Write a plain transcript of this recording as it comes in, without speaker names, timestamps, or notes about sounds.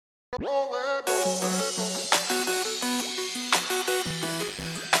Hey,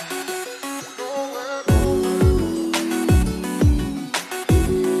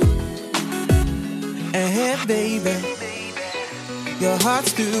 baby, your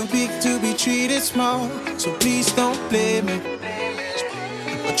heart's too big to be treated small, so please don't blame me.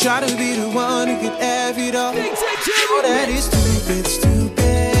 I try to be the one who could have it all. Oh, that is stupid,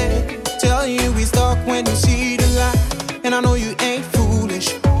 stupid. Tell you we talk when you see the light, and I know you ain't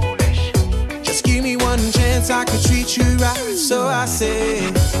foolish. Just give me one chance, I could treat you right. So I say,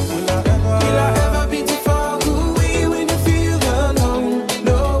 will I ever be too far away when you feel alone?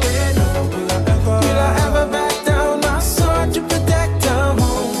 No way, no. Will I ever back down my sword to protect our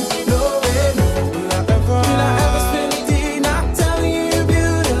home? No way, no. Will I ever spend a day not telling you you're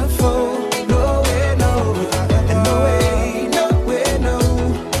beautiful? No way, no. And no way, no way, no.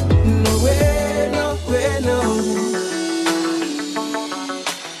 No way, no way, no.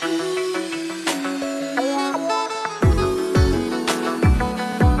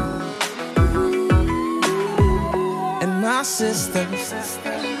 My sister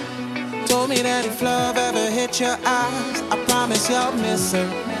told me that if love ever hit your eyes, I promise you'll miss her.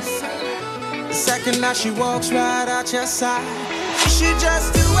 The second that she walks right out your side, you should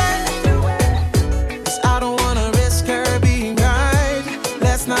just do it. 'Cause I don't wanna risk her being right.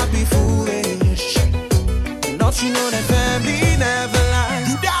 Let's not be foolish. Don't you know that family never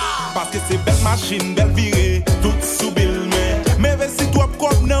lies? Parce que c'est belle machine, belle virée, tout sous bill, mais si toi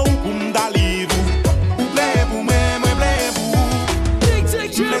comme non, pour m'dalive.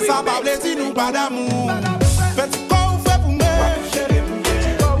 Mais ça pas plaisir, nous pas d'amour. Faites quoi vous faites pour moi?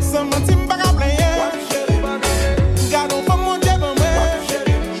 Sans mentir, m'pas qu'à plaire. Gardons pas mon Dieu pour moi.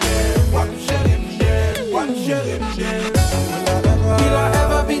 Will I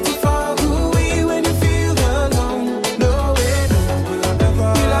ever be too far away when you feel alone? No way, no.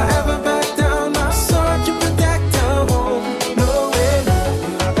 Will I ever back down my sword to protect our home? No way, no.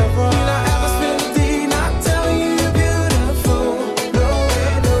 Will I ever spend a day not telling you you're beautiful? No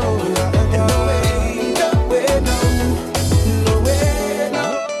way, no. And no way, no way, no. No way, no.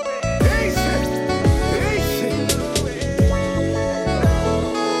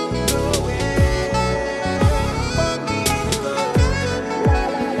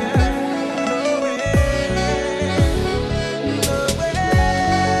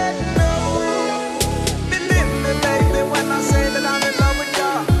 Believe me, baby, when I say that I'm in love with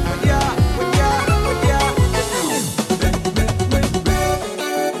ya, with ya, with ya, with ya.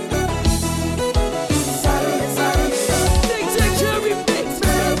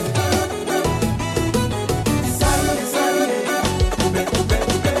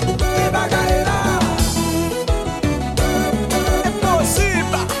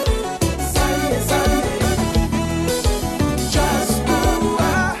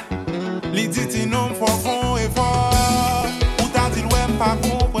 L'idée non font effort. Ou t'as dit ouais pas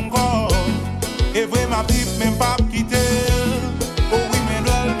comprendre quoi. Et vrai ma petite même pas quitter. Oh oui mais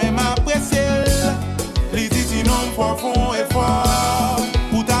elle même apprécier. L'idée non font effort.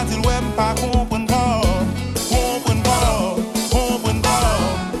 Ou t'as dit ouais pas comprendre quoi. Comprendre quoi.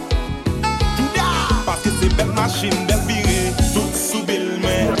 Parce que c'est belle machine, belle virée, tout sous bill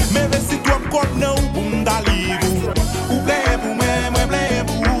mais si toi comme non pour m'dalive. Ou plaît pour moi plaît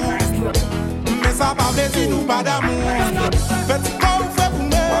pour. Mais ça pas plaisir, nous pas d'amour. Faites quoi vous faites pour moi?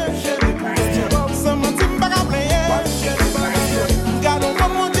 Sans mentir, m'pas qu'à plaire. Gardons pas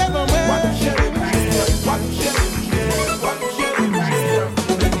mon Dieu pour moi.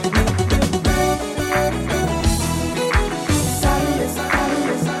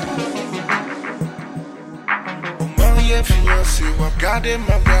 Marié, fiancé, wap gade,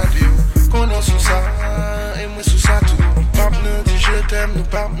 map gade ou. Konan sou sa, et moi sous ça tout. Nous pap nan di je t'aime, nous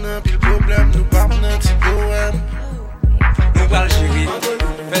pap nan pile problème, nous pap nan ti poème. Nous pral chéri,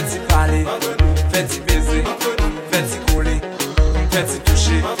 fais-ti parler, fais-ti baiser, fais-ti coller, fais-ti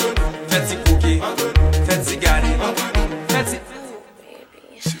toucher, fais-ti croquer, fais-ti garder, fais-ti.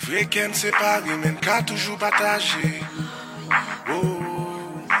 C'est vrai qu'elle séparé, mais qu'à toujours partagé. Oh,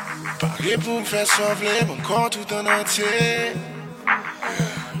 parler pour me faire sauver mon corps tout en entier.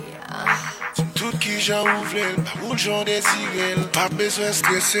 Tout qui j'en ouvre, pas où j'en désiré. Pas besoin de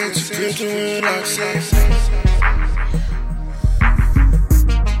stresser, tu peux te relaxer.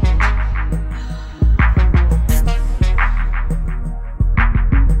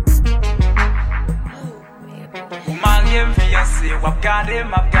 Ou marié, fiancé, wap gade,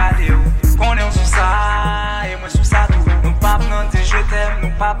 map gade ou. Konen sous ça, et moi sous ça tout. Nous pap nan di je t'aime,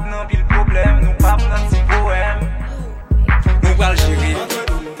 nous pap nan pile problème, nous pap nan ti poème. Nous pral chéri,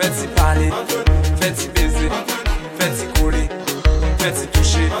 fais-ti parler, fais-ti baiser, fais-ti coller, fais-ti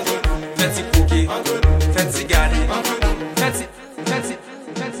toucher,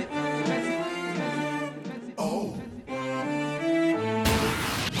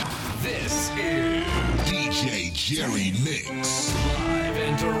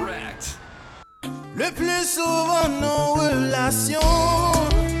 Le plus souvent nos relations,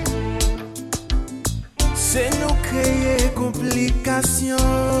 c'est nous créer complications.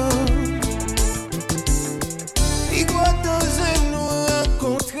 Il doit oser nous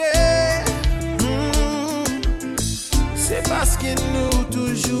rencontrer, c'est parce que nous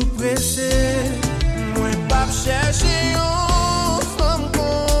toujours pressés. Moi pas chercher une femme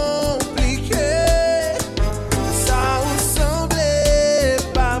compliquée, ça ressemblait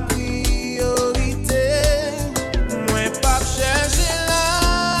pas priorité. Moi pas chercher la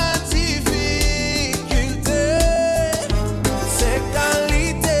difficulté, c'est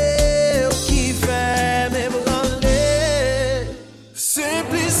qualité qui fait m'ébranler.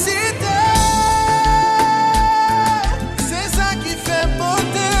 Simplicité, c'est ça qui fait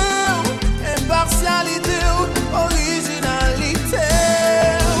beauté. Impartialité, originalité,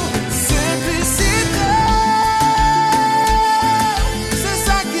 simplicité, c'est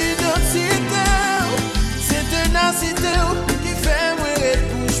ça qui identité, c'est ténacité qui fait mourir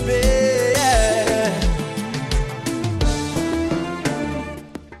bouche bée.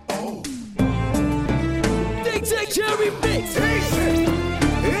 DJ Jerry Mix,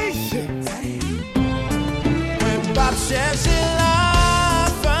 même pas chercher la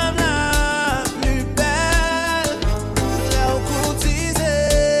femme la plus belle, là où courtiser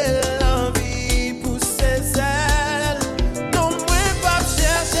l'envie pour ses ailes. Non, moi pas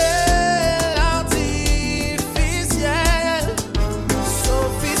chercher l'artificiel,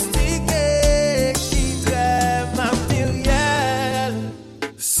 sophistiqué qui très matériel.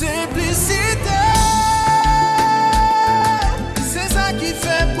 Simplicité, c'est ça qui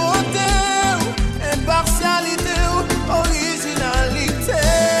fait beauté. Impartialité, originalité,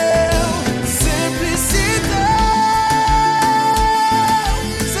 simplicité,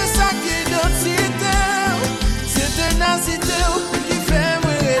 c'est ça qui identité, c'est ténacité qui fait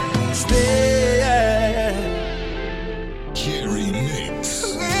mourir bouche bée. Jerry Mix.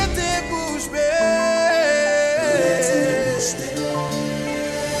 Rete bouche bée.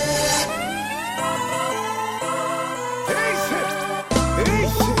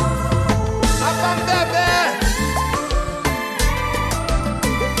 Papa bébé.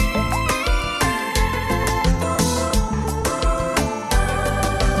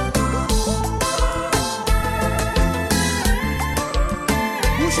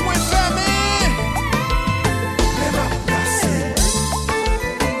 Bouche moins fermée. Mais ma place.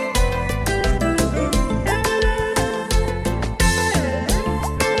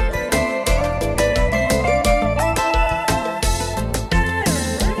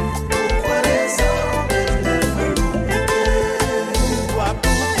 Pourquoi les hommes veulent m'oublier? Pourquoi? Dis-moi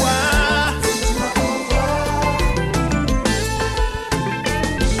pourquoi.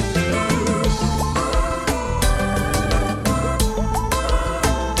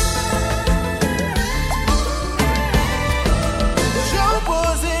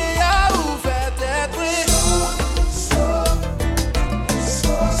 J'opposé à vous faire être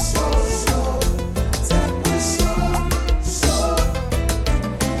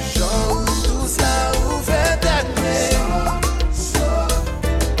tout ça vous fait être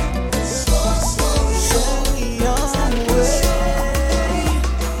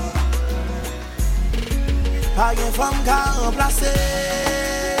pas une femme qu'à remplacer.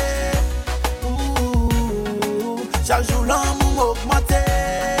 Chaque jour l'amour augmenté.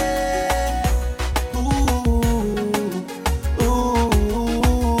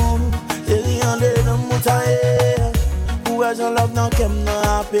 J'ai rien de moutaille. Pour être en love dans qu'elle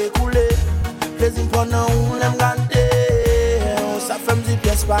n'a pas coulé. Plaisir pendant où l'aime garder. Ça fait me dire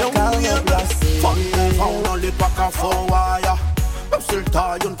pièce pas qu'à remplacer. Fuck the found on the back of a wire. I'm still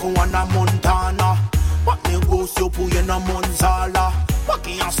tired on Kuana Montana. What negocio pour y na Monzala. Pas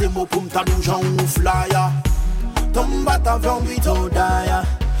qui a ces mots pour m'tadou j'en ou flyer. Tomba ta vente vito d'ailleurs.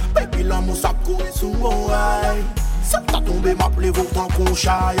 Baby l'amour ça coule sous mon rail. Ça t'a tombé m'appelez vous tant qu'on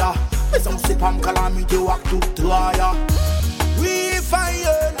chaille. Mais on sait pas m'calamité ou à tout traya. We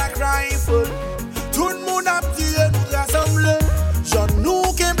fire like rifle. Tout le monde a tiré nous rassembler. J'en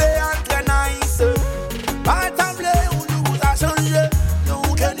nous qui est très nice. Pas table ou nous a changé.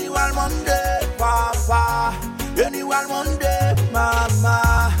 Nous qui nous allons demander papa. Nous allons demander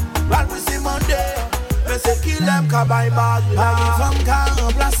maman. Mal vous s'y demander. Mais c'est qu'il aime qu'à bye bye. Pas une femme qu'à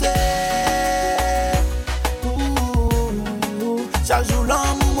remplacer. Chaque jour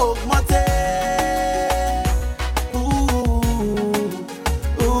l'amour augmenté.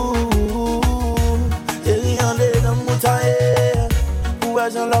 J'ai rien de moutaille. Pour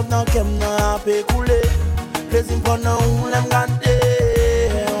être en love dans qu'elle n'a pas coulé. Plaisir pendant où l'aime garder.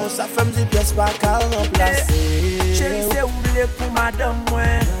 Ça fait me dire pièce pas qu'à remplacer. Chérie c'est oublié pour madame moi.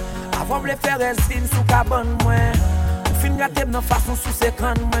 Faut le faire espine sous cabane moi. Fin gâté dans façon sous ses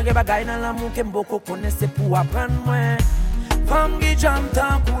crânes moi. Des bagailles dans l'amour que beaucoup connaissent pour apprendre moi. Femme qui j'aime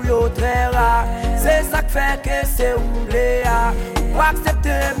tant pour yo très rare. C'est ça qui fait que c'est oublé. Pour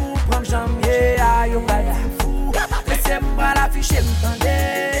accepter mon prendre jamais. Yo baille fou. Mais c'est moi l'affiche m'tend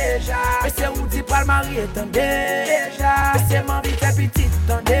déjà. Mais c'est où dit pas le mari t'en déjà. Mais c'est mon vie fait petite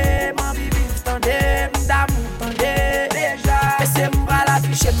t'en déjà. Mon vie vive t'en déjà. D'amour t'en déjà. Mais c'est moi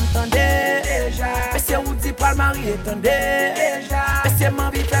l'affiche m'tend déjà. Mais c'est où dit pas le mari t'en déjà. Mais c'est mon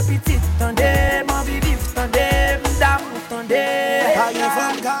vie fait petite t'en déjà. Mon vie vive t'en déjà. D'amour t'en déjà.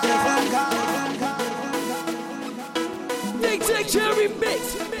 Big Cherry Mix.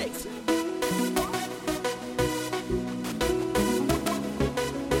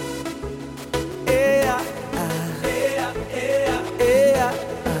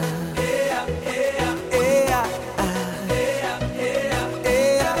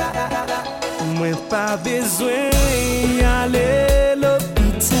 Mwen pa bezwen ale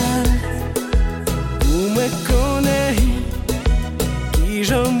l'hôpital pou mwen konen ki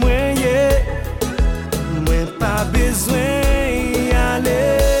jan mwen ye. Mwen pa bezwen ale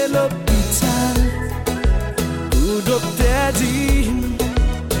l'hôpital pou dokter di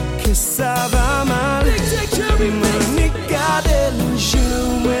que ça va mal. Mwen ni gade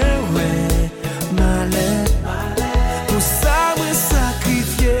l'anjou mwen wè malè. Pou sa mwen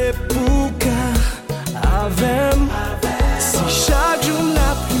sakrifye pou avem. Si chaque jour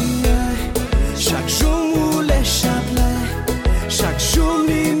la prière, chaque jour où les châtelets, chaque jour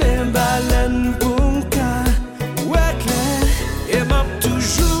ni même baleine pour m'ka ouais clair. Et m'a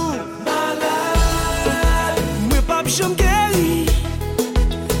toujours malade. Moi pas j'aime guéri.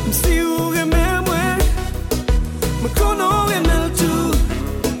 Si vous aimez moi, me connais aimé tout.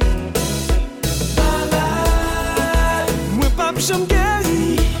 Malade. Moi pas j'aime guéri.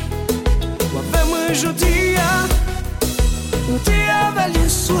 Je dis on dit avec le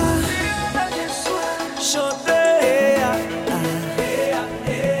soir, chanter,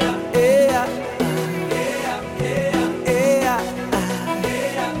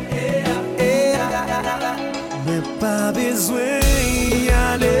 mais pas besoin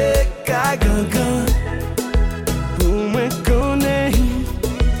d'aller gagan pour me connaître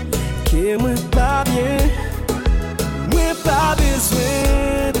que moi pas bien, moi pas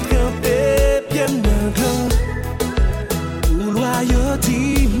besoin de camper bien dans pour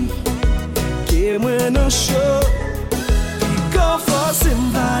loyauté que moi non chaud et qu'on force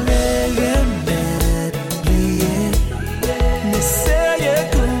m'valer remettre lié mais c'est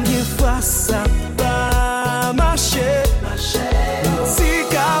combien fois ça va marcher si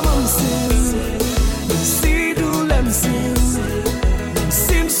comme si douleur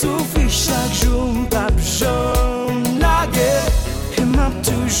si me souffre chaque jour pas j'en la guerre et m'a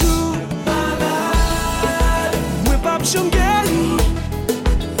toujours malade moi pas j'en guéri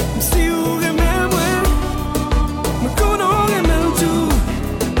si vous aimez moi me connais aimé tout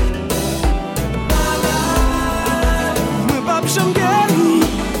malade moi pas j'en guéri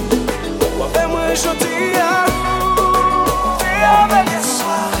ouais moi je dis avec le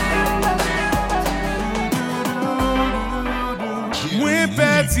soir moi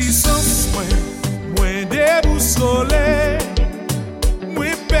perdu sens moi déboussolé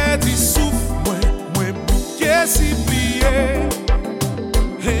moi perdu souffle moi bouquet si plié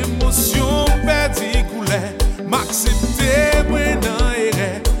émotion perdu couleur m'accepter moi dans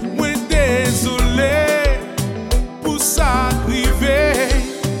erreur moi désolé pour ça arrivé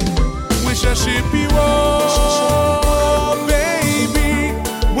moi chercher puis oh baby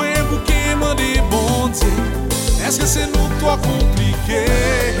moi bouquet mandé bon Dieu est-ce que c'est nous toi compliqué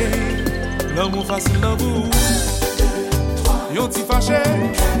l'amour facile dans vous yon ti fâché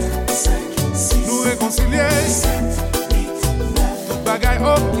nous réconcilier tout bagaille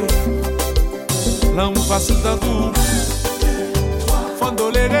ok l'amour facile dans tout faut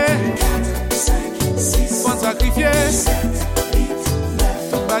tolérer faut sacrifier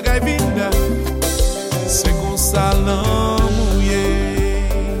tout bagaille vide c'est comme ça l'amour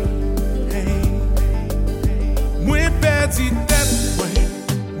moi perdu tête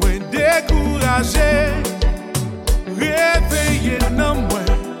moi découragé réveillé dans moi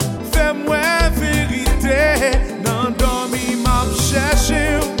fais-moi vérité dans dormi m'a cherché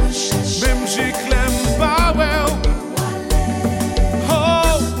même j'éclaire pas ouais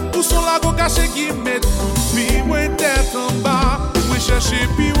oh où sont la go caché qui met puis moi tête en bas moi chercher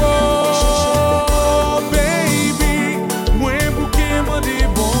puis oh baby moi bouquet mandé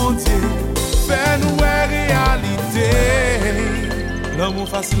bon Dieu fais-nous réalité l'amour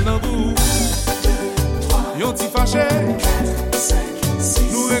facile dans vous yon ti fâché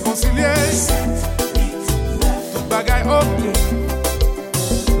nous réconcilier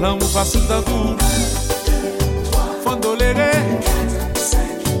L'amour facile dans tout. Faut tolérer.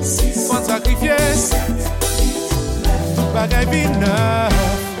 Faut sacrifier. Tout bagaille vient neuf.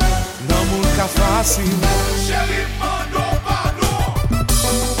 L'amour qu'a facile. Chérie, mando pardon.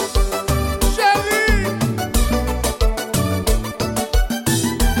 Chérie.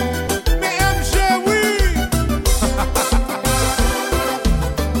 Mais MJ, oui.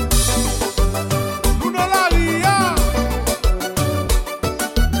 Nous dans la ria.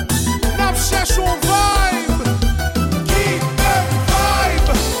 N'a cherche un vibe. Qui aime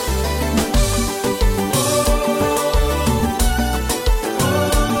vibe.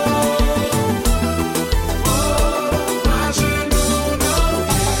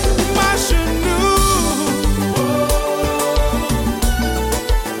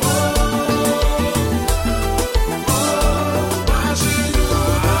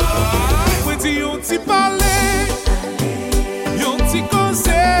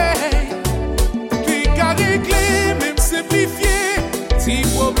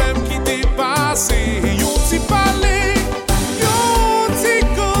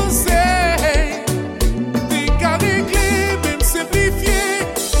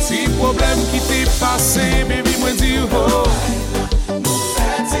 Passé, baby, moi dis oh. Nous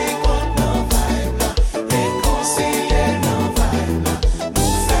fêter contre nos vibes, réconcilier nos vibes.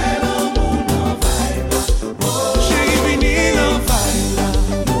 Nous faire l'amour nos vibes. J'ai venu nos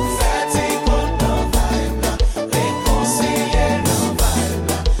vibes. Nous fêter contre nos vibes, réconcilier nos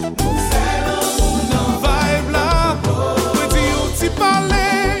vibes. Nous faire l'amour nos vibes là. Moi dis on t'y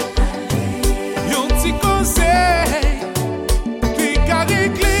parler, on t'y conseil. T'es qu'à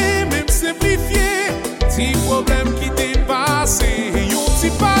régler, même simplifier. Si problème qui t'est passé, yon t'y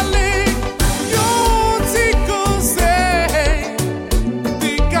parler, yon t'y conseil.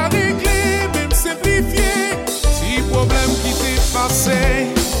 T'es qu'à régler, même simplifier. Si problème qui t'est passé,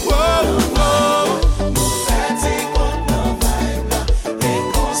 oh oh. Nous fêter contre nos vibes,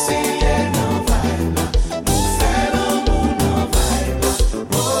 réconcilier nos vibes. Nous faire l'amour nos vibes.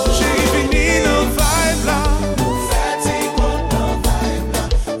 J'ai fini nos vibes là. Nous fêter contre nos vibes,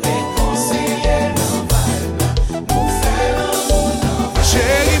 réconcilier nos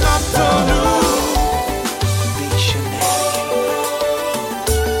Chérie, m'attends-nous.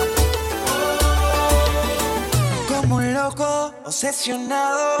 Como un loco,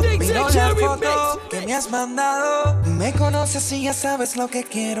 obsesionado, miro la foto que me has mandado. Me conoces y ya sabes lo que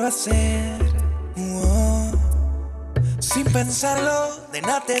quiero hacer. Sin pensarlo, de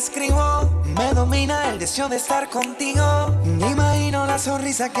nada te escribo. Me domina el deseo de estar contigo. Me imagino la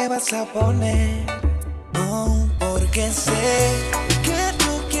sonrisa que vas a poner. Porque sé que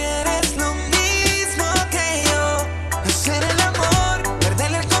tú quieres lo mismo que yo. Hacer el amor,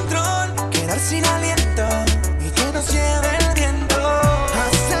 perder el control, quedar sin aliento y que nos lleve el viento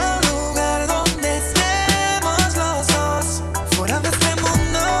hasta un lugar donde estemos los dos. Fuera de este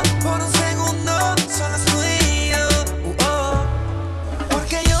mundo, por un segundo, solo tú y yo.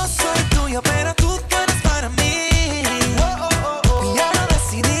 Porque yo soy tuyo, pero tú eres para mí. Y ya lo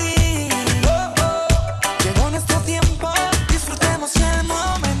decidí. Llegó nuestro tiempo, disfrutemos el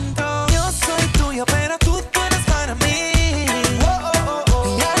momento. Yo soy tuyo, pero tú eres para mí.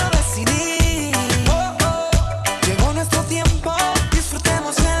 Y ya lo decidí. Llegó nuestro tiempo,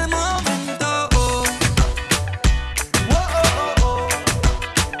 disfrutemos el momento.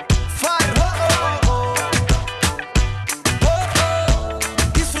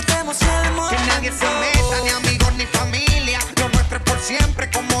 Disfrutemos el momento. Que nadie se meta, ni amigos ni familia. Lo nuestro es por siempre,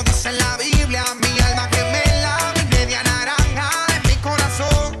 como dice la Biblia. Mi alma gemela, mi media naranja. En mi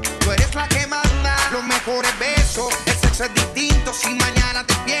corazón, tú eres la que manda. Los mejores besos, el sexo es distinto. Si mañana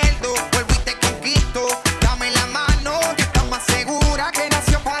te pierdo, vuelvo y te conquisto. Dame la mano, que estás más segura. Que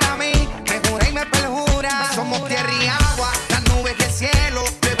nació para mí, me jura y me perjura. Somos tierra y agua, las nubes y el cielo.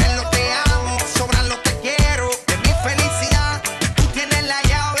 Bebé, lo te amo, sobran los te quiero. De mi felicidad, tú tienes la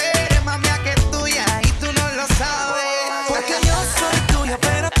llave. Eres más mía que tuya y tú no lo sabes. Porque yo soy tuyo,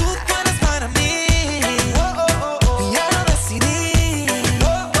 pero tú eres para mí. Y ya lo decidí.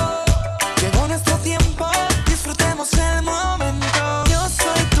 Llegó nuestro tiempo, disfrutemos el momento. Yo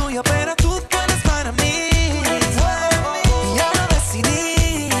soy tuyo, pero tú eres para mí. Y ya lo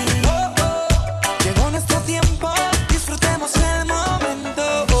decidí. Llegó nuestro tiempo, disfrutemos el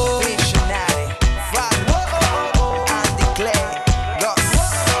momento. Visionary, Andy Clay,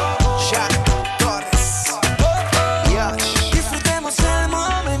 Jack Torres, Disfrutemos el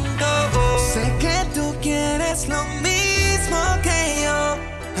momento. Sé que tú quieres lo mismo que yo.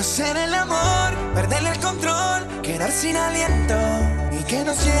 Hacer el amor, perder el control, quedar sin aliento y que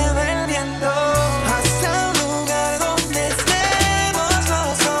nos lleve el viento hasta un lugar donde estemos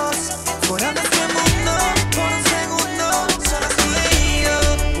los dos.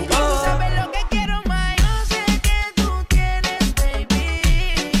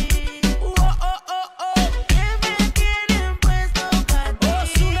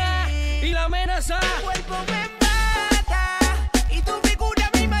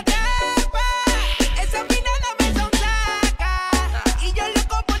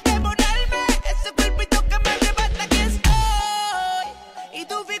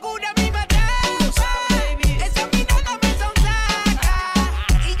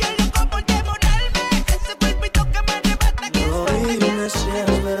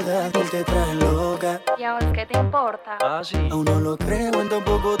 te trae loca. ¿Y ahora qué te importa? Sí. Aún no lo creo en tan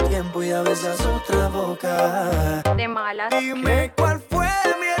poco tiempo y a veces otra boca. De malas. Dime cuál fue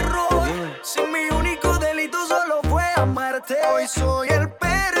mi error. Si mi único delito solo fue amarte. Hoy soy el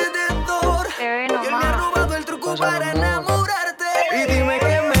perdedor. Y él me ha robado el truco para enamorarte. Y dime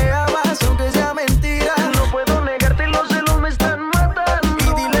que me amas aunque sea mentira. No puedo negarte, los celos me están matando.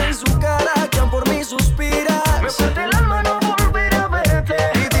 Y dile en su cara que aún por mí suspira. Me parte el alma no volver a verte.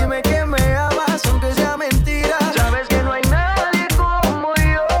 Y dime que me amas aunque sea mentira. Sabes que no hay nadie como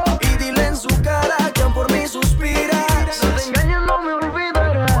yo. Y dile en su cara que aún por mí suspira. Si te engañas no me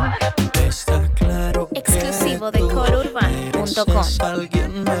olvidarás. Está claro. Exclusivo de colurban.com.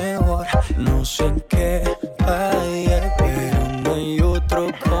 Alguien mejor, no sé en qué vaya, pero no hay otro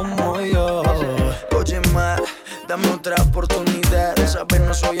como yo. Oye, ma, dame otra oportunidad. Sabes,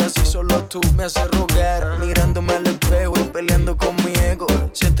 no soy así, solo tú me haces rogar. Mirándome al espejo y peleando con mi ego.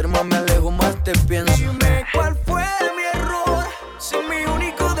 Si entre más me alejo, más te pienso. Dime cuál fue mi error. Si mi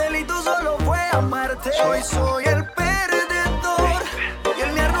único delito solo fue amarte. Hoy soy el perdedor. Y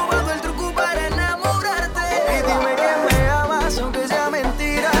él me ha robado el truco para enamorarte. Y dime que me amas aunque sea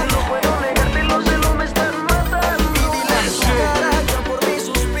mentira. No puedo negarte, los celos me están matando. Y dile en su cara que por mí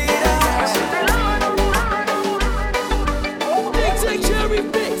suspira. Me siente el alma no.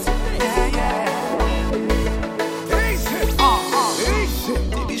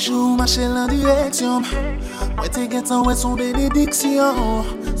 Tes bijoux marchaient en direction. Moi, tes guettants, ouais, son bénédiction.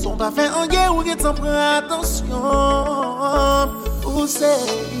 Son parfait en guerre, ou guettant, prends attention. Où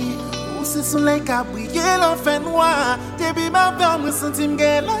c'est soleil qui a brillé, l'enfer noir. Depuis ma peur, moi, senti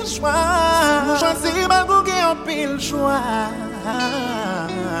m'gay la joie. Nous choisir, malgré qu'il y a un pile joie.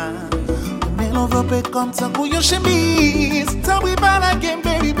 Mais l'enveloppe comme ça, pour your chemise. T'as pris par la game,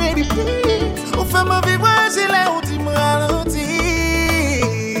 baby, baby, please. Au fait, ma vie, moi, j'ai l'air où tu me ralentis.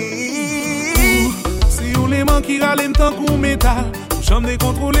 Si on les manque qui râlent tant qu'on métal, ou chambre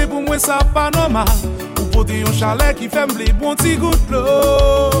décontrôlée pour moi ça pas normal. Ou porter un chalet qui fait m'blé bon petit goutte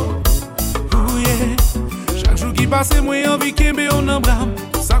l'eau. Oh yeah. Chaque jour qui passe moi envie qu'aimer on en brame.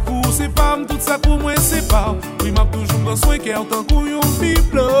 Ça court c'est femme, tout ça pour moi c'est pas. Oui m'a toujours dans soin cœur tant qu'on yon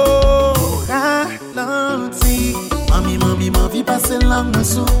biblo. Ralenti. Mami, ma vie passe langue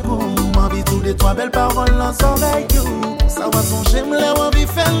sous. Ma vie tous les trois belles paroles dans oreille. Ça va son j'aime là où vie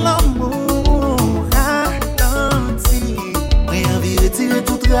fait l'amour. Ralenti. Moi envie retirer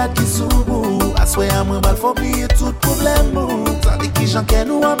toute rate qui s'ouvre. Assoyer à moi mal faut oublier tout problème. Tandis qui j'en qu'elle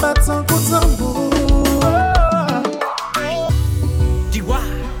nous en battant coup de tambour. Dis-moi.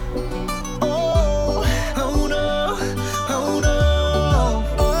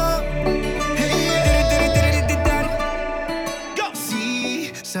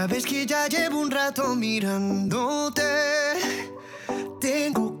 Sabes que ya llevo un rato mirándote.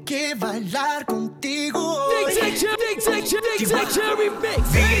 Tengo que bailar contigo hoy.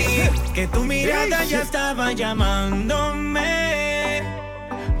 Vi que tu mirada ya estaba llamándome.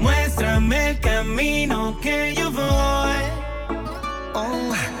 Muéstrame el camino que yo voy.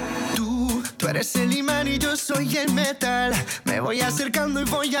 Oh, tú eres el imán y yo soy el metal. Me voy acercando y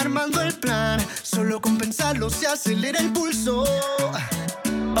voy armando el plan. Solo con pensarlo se acelera el pulso.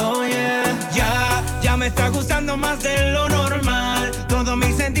 Oh yeah, ya me está gustando más de lo normal. Todos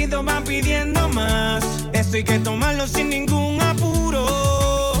mis sentidos van pidiendo más. Esto hay que tomarlo sin ningún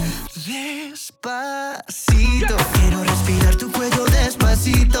apuro. Despacito, quiero respirar tu cuello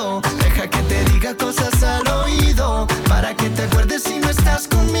despacito. Deja que te diga cosas al oído, para que te acuerdes si no estás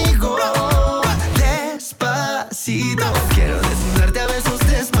conmigo. Despacito, quiero desnudarte a besos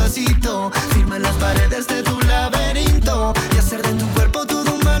despacito. Firma las paredes de tu laberinto y hacer de tu cuerpo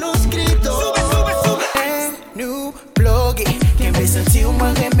todo un manuscrito. Sube, sube, sube. Nous bloguer, qu'un baiser sentir moi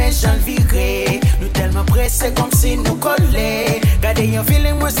remettre j'en virer. Nous tellement pressés comme si nous collés. Gardez un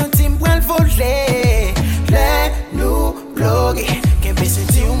feeling moi senti m'poil voler. Nous bloguer, qu'un baiser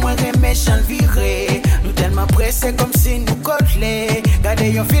sentir moi remettre j'en virer. Nous tellement pressés comme si nous collés.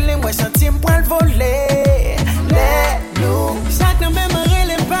 Gardez un feeling moi senti m'poil voler. Nous ça quand même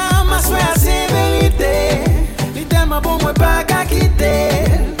relève pas ma soeur c'est vérité. Li tellement bon moi pas qu'à quitter.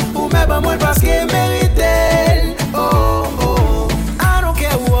 Ou même pas moi parce que mérite. Oh oh, I don't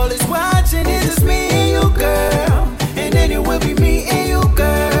care who all is watching. It's just me and you, girl. And then it will be me and you,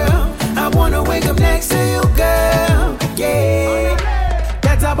 girl. I wanna wake up next to you, girl. Yeah.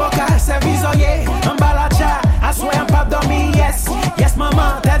 Tête à boca, service oye. En balacha, I swear I'm pas dormi. Yes, yes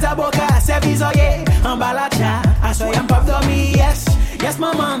maman. Tête à boca, service oye. En balacha, I swear I'm pas dormi. Yes, yes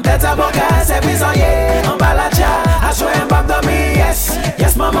maman. Tête à boca, service oye. En balacha, I swear I'm pas dormi. Yes,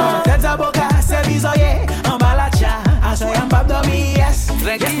 yes maman. Tête à boca, service oye. En balacha, I swear I'm pas dormi. Yes.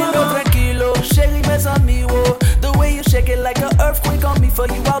 Tranquilo, chérie, mes amis, oh. The way you shake it like an earthquake on me, for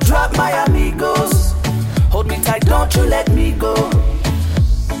you I'll drop my amigos. Hold me tight, don't you let me go.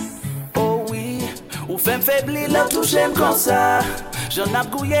 Oh oui, ou femme faibli, la touche comme ça. J'en ap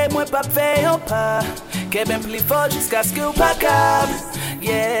gouillé, moi pas fait un pas. Qu'est ben plus fort jusqu'à ce que ou pas câble.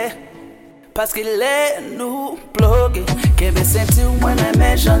 Yeah, parce qu'il est nous bloqué. Qu'est ben senti ou moi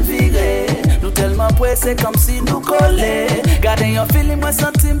même j'en viré. Nous tellement pressés comme si nous collés. Gardez un feeling, moi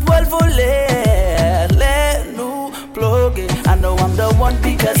senti m'poil voler. Let nous bloqué. I know I'm the one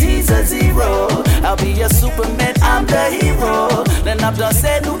because he's a zero. I'll be a Superman, I'm the hero. Then I've done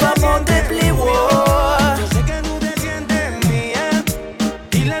said nous va monter plus haut. Yo sé que tú te sientes mía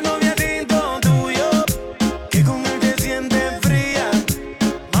y la novia tinto tuyo, que con él te sientes fría.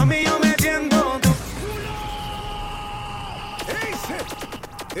 Mami, yo me siento tú.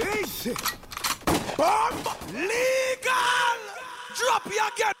 Easy. Bomb legal. Drop you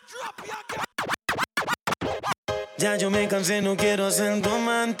again. Ya yo me cansé, no quiero ser tu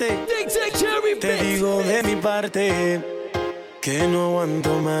amante. Te digo de mi parte que no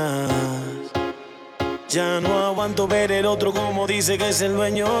aguanto más. Ya no aguanto ver el otro como dice que es el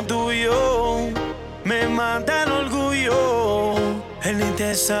dueño tuyo. Me mata el orgullo. Él ni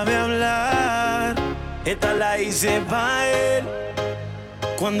te sabe hablar. Esta la hice pa' él.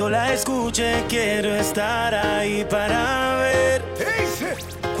 Cuando la escuche quiero estar ahí para ver.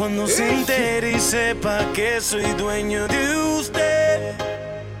 Cuando se entere y sepa que soy dueño de usted.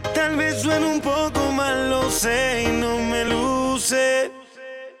 Tal vez suene un poco mal, lo sé y no me luce.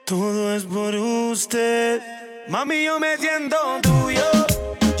 Todo es por usted. Mami, yo me siento tuyo.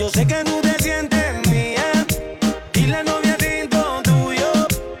 Yo sé que tú te sientes mía. Y la novia tinto tuyo,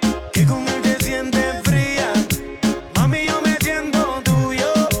 que con él te sientes fría. Mami, yo me siento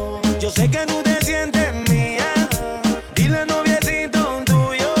tuyo. Yo sé que tú te sientes mía. Dile noviecito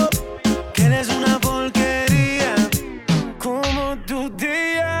tuyo que eres una porquería. ¿Cómo tú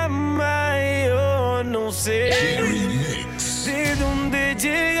te llamas? Yo no sé. ¿De dónde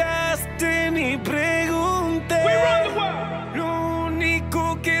llegaste? Ni pregunté. Lo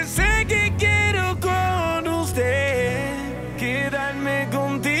único que sé que quiero con usted, quedarme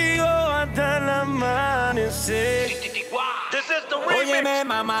contigo hasta el amanecer. Óyeme,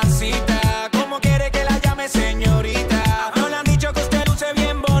 mamacita, ¿cómo quiere que la llame señorita? No le han dicho que usted luce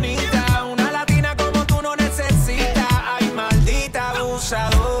bien bonita. Una latina como tú no necesita. Ay, maldita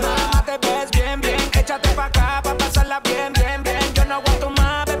abusadora. Mamá, te ves bien, bien. Échate pa' acá pa' pasarla bien, bien, bien. Yo no aguanto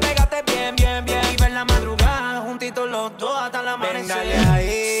más, ven, pégate bien, bien, bien. Y ver la madrugada juntitos los dos hasta el amanecer. Ven, dale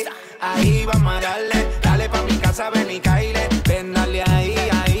ahí, ahí vamos a darle. Dale pa' mi casa, ven y caile. Ven, dale ahí,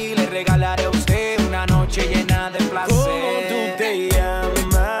 ahí. Le regalaré a usted una noche llena de placer. ¿Cómo tú te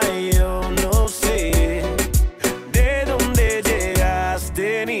llamas? Yo no sé. ¿De dónde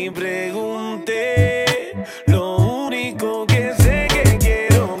llegaste? Ni pregunté. Lo único que sé que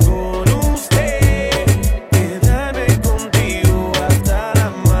quiero con usted, quedarme contigo hasta el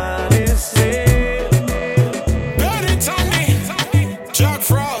amanecer. Dirty Tommy, Jack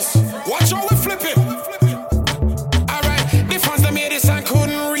Frost, watch how we flip it. Alright, the fans that made this and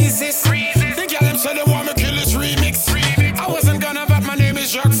couldn't resist. The girl them said they want me kill this remix. I wasn't gonna, but my name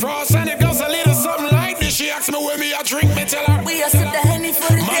is Jack Frost, and it goes a little something like this. She asked me when me a drink, me tell her We are set the Henny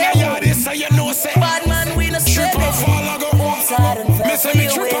for the man, day. yeah, this so you know say Bad man, we no trip and fall, I go me say me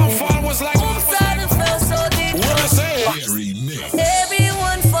trip and fall was like Upside and fell so deep. what I say.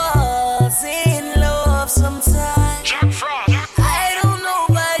 Everyone falls in love sometimes. Jack Frost. I don't know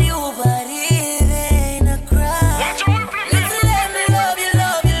about you, but it ain't a crime. If you let me love you,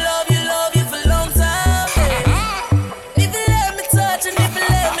 love you, love you, love you for a long time, baby. If you let me touch and if you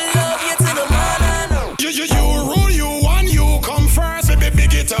let me love you till the morning. You rule, you want, you come first. Baby,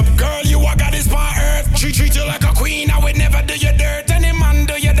 big it up, girl, you a got this part earth. She treat you like a queen, I would never do you dirt. Any man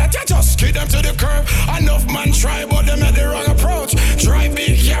do you that, you just kick them to the curb. Enough man try, but them had the wrong approach. Drive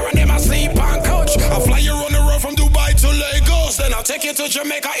big here and them asleep on couch. I fly you on the road from Dubai to Lagos. Then I'll take you to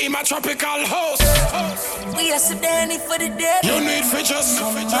Jamaica in my tropical house. We are so dandy for the day. You need for just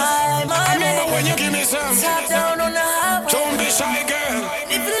my remember when you give me some. Top down on the highway. Don't be shy, girl.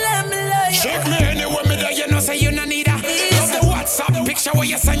 If you let me love you. Shake me anywhere me there, you know say you no need a. Love the WhatsApp picture where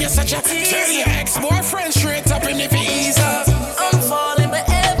you send you such a. Tell your ex-boyfriend straight up and if he ease up. I'm falling, but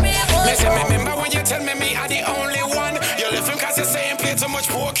everyone. Listen, remember when you tell me I the only one. You left him cause you saying play too much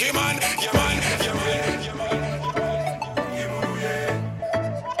Pokemon. Yeah, man, yeah, man, yeah, man.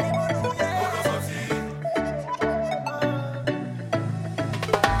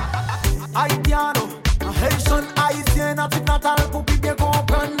 Haitiano, Haitian, Haitien, Afrique natale pour bien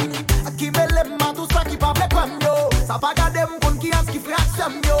comprendre. Qui met les mains, tout ça qui parle comme yo. Ça va garder mon compte qui a ce qui fraction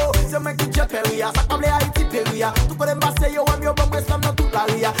you make it jet peria. Sacable Haiti peria. Tu peux m'embrasser, yo, I'm your bon west, I'm not tout la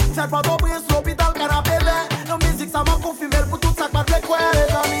ria. C'est pas bon, bien sûr, l'hôpital, canapé vert. La musique, ça m'a confirmé pour tout ça, pas de l'écouer, les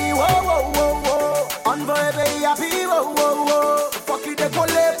amis. Wow, wow, wow, wow. On veut be happy, wow, wow, wow. Fuck it,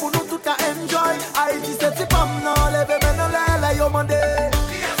 décoller, pour nous tout à enjoy. Haïti, c'est si pas non, les bébés, non, les yo, mandé.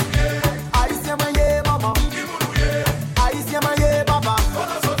 Haïtien, maye, maman. Haïtien, maye, papa.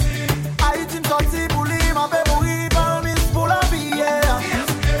 Haïtien, sorti, pour lui, ma bébé, mourir, par mis pour la vie, yeah.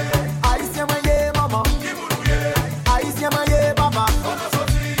 Haïtien, maye, maman. Haïtien, maye, papa.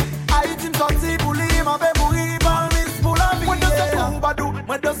 Haïtien, sorti, pour lui, ma bébé, mourir, par mis pour la vie, yeah.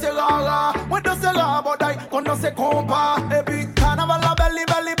 Moi, de c'est rara, moi, de c'est rara, bodaï, qu'on de c'est compas. Et puis, carnaval, la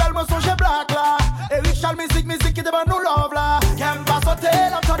belle, moi, son j'ai black, là. Et Richard, musique, qui te va nous love, là. Qu'aime pas sauter,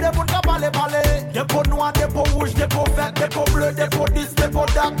 l'entend des bouts de parler. Des pots noirs, des pots rouges, des pots verts, des pots bleus, des pots 10, des pots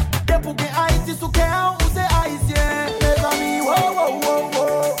d'arc. Des pots qui Haïti sous Kéan, où c'est haïtien. Les amis, wow, wow, wow,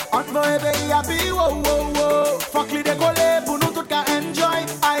 wow. On veut éveiller happy, wow, wow, wow. Fuck les décoller, pour nous tout qu'à enjoy.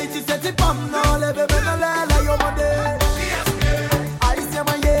 Haïti, c'est si pam, non, les bébés, non, les yo, mandé. Haïtien,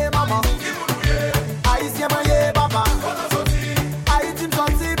 maye, maman. Haïtien, maye, papa. Haïti,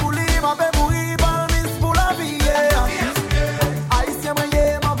 m'sorti, pour lui, ma bébé, mourir, par mis pour la vie, yeah. Haïtien,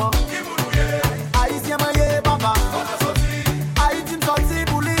 maye, maman. Haïtien, maye, papa. Haïti, m'sorti,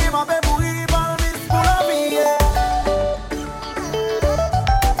 pour lui, ma bébé, mourir, par mis pour la vie, yeah.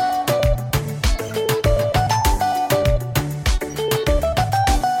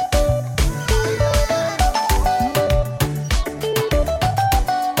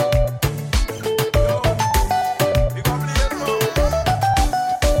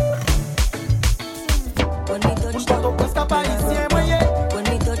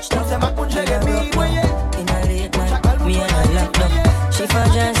 She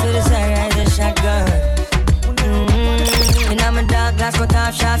found John to the side, rise a shotgun. And I'm a dark glass, cut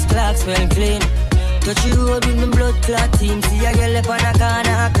off shots, clocks well clean. Touch you road with the blood clot team. See a girl up on a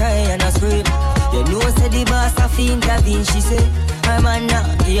corner, cry and a scream. You know, say the boss a fiend intervene. She say, I'm a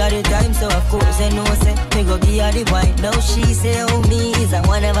knock, give her the time. So of course I know, say, me go give her the wine. Now she say, oh me is a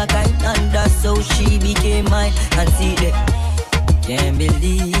one of a kind. And that's how she became mine. And see that, can't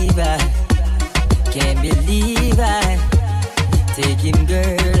believe I, can't believe I taking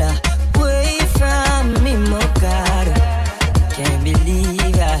girl away from me, my God. Can't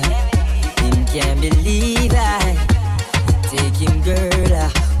believe I, him can't believe I taking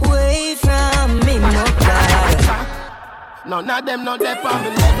girl away from me, my God. None of them know they're on the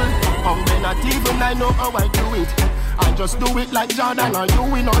level. They not even I know how I do it. I just do it like Jordan or you,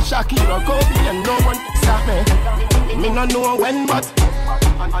 we know Shakira, Kobe, and no one stop me. Me no know when, but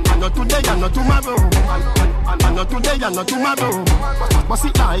I know today, I know tomorrow. I know today, I know tomorrow. But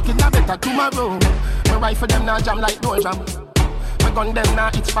it like it, I better tomorrow. My rifle them now jam like no jam. My gun them now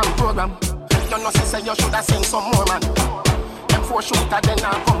it's from program. You know say you should have seen some more, man. Them 4 shooter then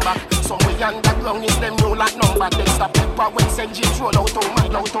now come back. Some way underground is them new like number. They stop pepper when send G's roll out of my,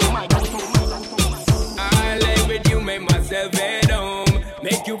 out of my, out of my. I lay with you, make myself at home.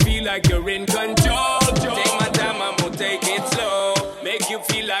 Make you feel like you're in control. Take my time, I'm gonna take it slow. Make you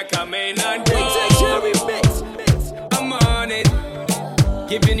feel like I'm in control. I'm on it,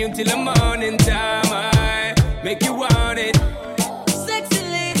 giving you till the morning time. I make you want it. Sexy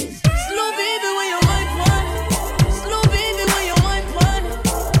lady, slow baby when you wine pon it. Slow baby when you wine pon it.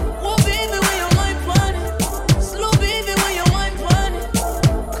 Oh baby when you wine pon it. Slow baby when you wine pon it.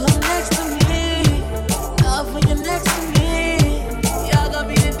 Come next to me, love when you're next to me. You're gonna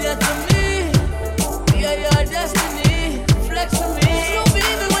be the death of me. Yeah, your destiny, flex for me. Slow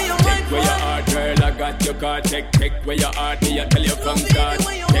baby when you wine pon it. Where your heart, girl, I got your car. Take where your heart, me I tell you from start.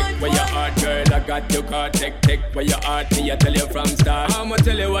 Take where your heart, girl, I got your car. Take where your heart, me I tell you from start. I'ma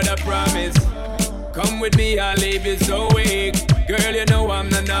tell you what I promise. Come with me, I'll leave you so weak. Girl, you know I'm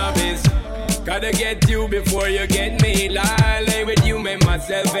the novice. Gotta get you before you get me. Lay with you, make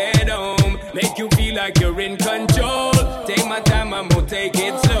myself at home. Make you feel like you're in control. Take my time, I'm gonna take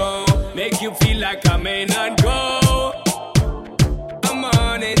it slow. Make you feel like I may not go. I'm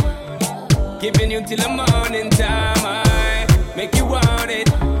on it, giving you till the morning time. I make you want it.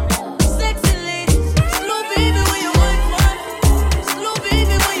 Sexy lady, slow baby when you wine pon it. Slow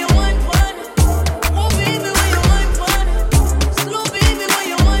baby when you wine pon it. Oh baby when you wine pon it. Slow baby when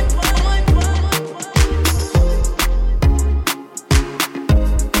you wine pon it.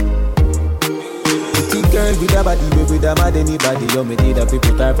 Pretty girl with a body, baby, that mad anybody. You me need a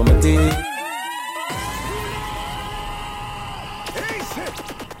people type for my thing.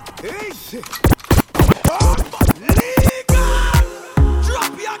 Easy.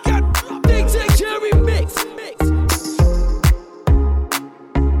 Drop your cat. Big Cherry Mix.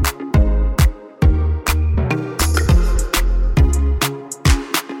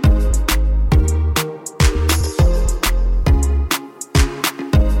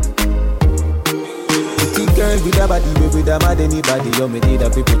 anybody, yo, me did a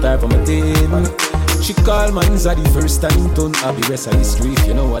people type on my team. She call man's the first time, turn happy rest of history, if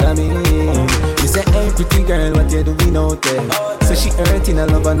you know what I mean. You say, hey, pretty girl, what you doing out there? So she hurting a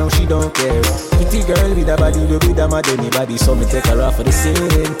lover, now she don't care. Pretty girl with a body, you with a mad anybody, so me take her off for the scene.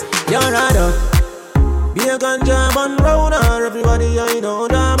 You're right up. Be a ganja man round her, everybody, you know,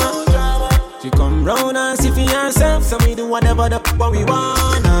 drama. She come round and see for herself, so me do whatever the what we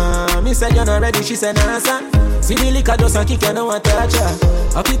wanna. Me said you're not ready, she said nah, son. See the liquor just a kick, you know what touch her.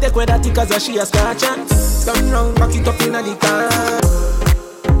 I fit take with that tick cause she a scratch her. Come round, back it up in the car.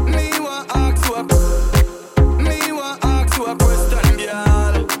 Me want ask you a question,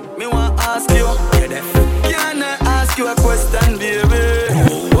 girl. Me want ask you, can I ask you a question,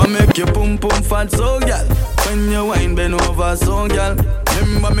 baby? What make you pum pum fat so, girl? When you wine bend over so, girl.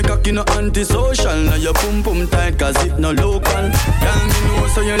 Remember me cocky no antisocial. Now your pum pum tight cause it no local. Girl, me know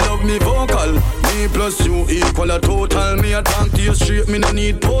so you love me vocal. Me plus you equal a total. Me a talk to you straight, me no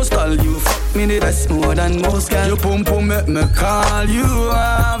need postal. You fuck me the best more than most, girl. Your pum pum make me call you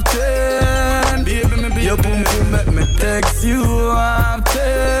often. Baby, me baby. Your pum pum make me text you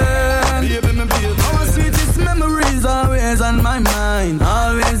often. Baby, me baby. Our sweetest memories always on my mind.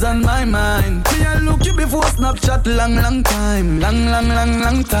 Always on my mind. Me I look you before Snapchat long time.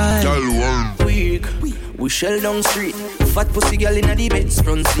 Long time. Week. We shell down street. Fat pussy girl in the bed,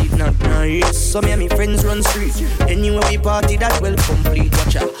 front seat, not nice. So me and me friends run street. Anywhere we party, that well complete.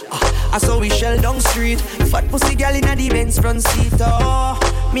 Watch out. I saw we shell down street. Fat pussy girl in the Benz front seat. Oh,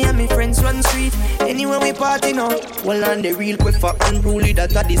 me and me friends run street. Anywhere we party now. Well, and the real quick for unruly,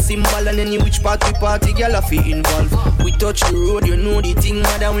 that are the symbol. And any which party, girl I feel involved. We touch the road, you know the thing,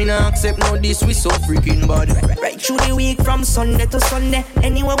 mother. We not accept no this, we so freaking bad. Right through the week from Sunday to Sunday.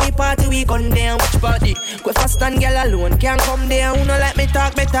 Anywhere we party, we gun there. Which party? Go fast and girl alone can't come there. Who no like me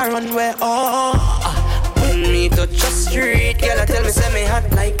talk, better run where. When me touch the street, girl I tell me say me hot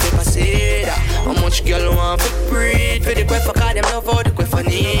like pepper seed. How much girl want to breathe for the quefa, cause them love how the quefa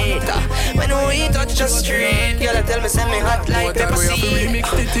need. When we touch the street, girl I tell me say me hot like pepper seed.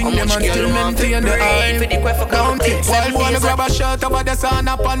 How much girl want to breathe for the quefa, cause them take some wanna grab a shirt over the sun,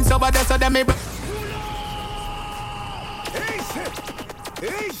 a pants over there, so them me.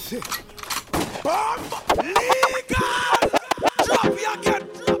 Easy. Bomb legal. Drop you again.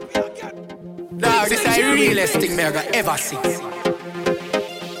 Dog, this is the realest thing me ever see.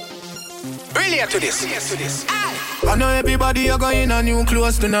 Relate to this. I know everybody are going on new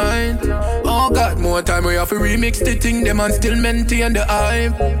clothes tonight. Oh God, more time we have to remix the thing. Them and still maintain the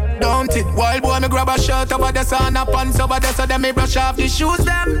hype. Don't it? Wild boy, me grab a shirt over the sun, a pants over there, so them me brush off the shoes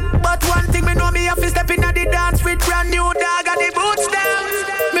them. But one thing me know, me have to step in at the dance with brand new dog and the boots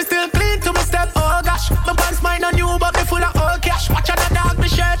them. Me still clean to my step, oh gosh. My pants mine on new, but me full of old cash. Watch out the dog, me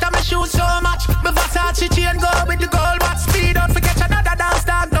shirt and me shoes so much. Me Versace chain go with the gold watch. Speed out, forget another dance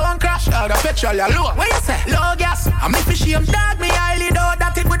dog, don't crash. Now the petrol ya low, what you say? Low gas. I'm if shame dog, me highly doubt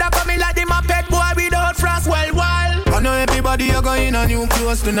that it woulda come in like the moped boy without frost. Well, I know everybody are going on new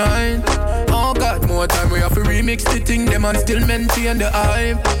clothes tonight. Oh God, more time we have to remix the thing. Them and still maintain the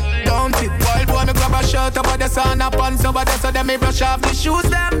hype. Don't it? Wild boy, me grab a shirt over the sun, a pants over there, so them me brush off the shoes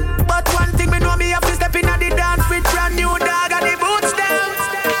them. But one thing me know, me have to step in at the dance with brand new dog and the boots them.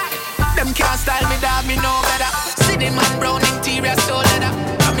 Them can't style me dog, me know better. Cinnamon brown interior so leather.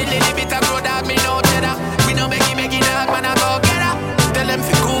 I'm a little bit of grow dog, me know cheddar. We no make dog, man I go get her. Tell them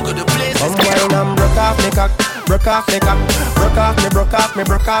fi Google the place. Come wine and broke off me cock, broke off me cock, broke off me cock.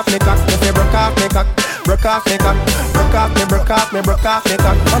 If you broke off me cock, broke off me cock, broke off me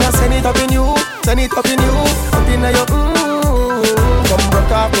cock. Wanna send it up in you, up in your Come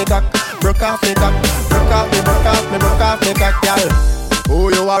broke off me cock, broke off me cock, broke off me cock, y'all. Who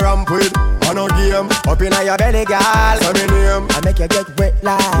you a ramp with? On a game, up in your belly, girl. Say me name. I make you get wet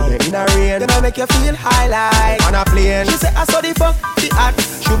like in a rain. Then I make you feel high like on a plane. She say I saw the fuck, the act.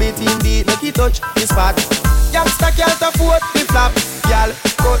 Should be team beat, make it touch the spot. Youngster can't afford the flap. Girl,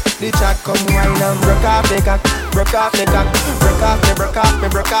 cut the chat, come wine and broke off me cock, broke off me cock, broke off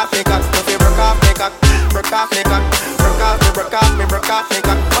me cock. If you broke off me cock, broke off me cock, broke off me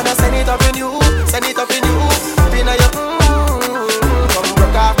cock. Wanna send it up in you, up in your come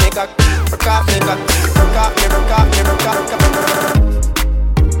broke off me cock, broke off me cock, broke off me.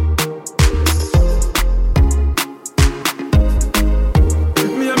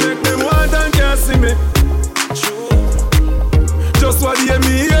 Me a make them want and can't see me. Just what they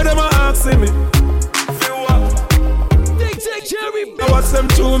me hear them a asking me. Take Jerry. I watch them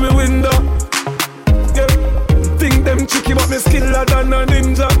through me window. Yeah. Think them tricky but me skiller than a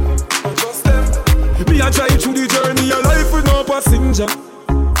ninja. Just them. Me a drive through the journey of life with no passenger.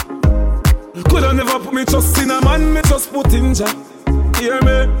 Coulda never put me trust in a man, me just put in Jah. Hear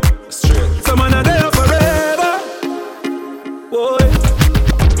me? Straight. Some man are there forever. Boy,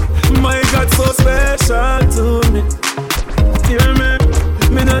 my God so special to me. Hear me?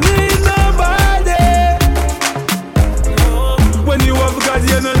 Me no need nobody. When you have God,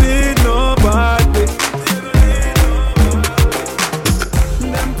 you no need nobody.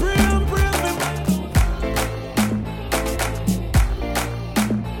 Them pray and pray me.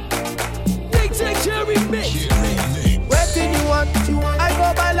 Take Jerry Mix. Waiting you want, I go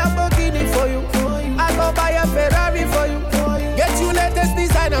buy Lamborghini for you. I go buy a Ferrari for you. Get you latest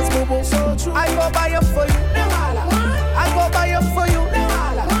designers, boo. I go buy them for you. I go buy them for you.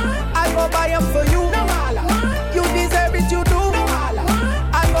 I go buy them for you. You deserve it, you do.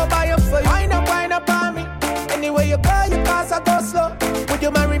 I go buy them for you. Wind up on me. Anywhere you go, you pass, I go slow. Would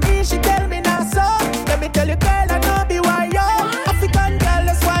you marry me? She tell me now so. Let me tell you, girl, I know be why yo. African girl,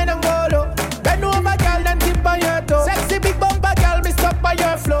 let's wine and go low. Bend over, girl, then tip on your toe. Sexy big bumper, girl, me stop by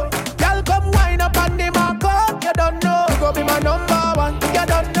your flow. Girl, come wine up on the marco. You don't know, you go be my number one. You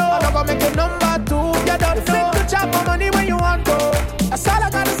don't know, I'm gonna make it number two. You don't know, fit to chop my money when you want to. That's all I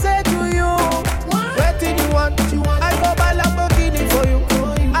gotta say to you. Waiting you want, I go buy Lamborghini for you.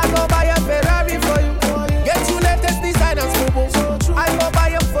 I go buy a Ferrari for you. Get you latest designers, boo. I go buy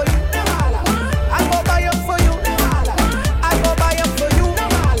them for you. I go buy them for you. I go buy them for you.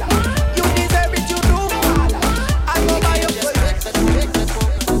 You deserve it, you do. I go buy them for you.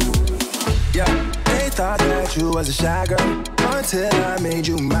 Yeah, they thought that you was a shy girl until I made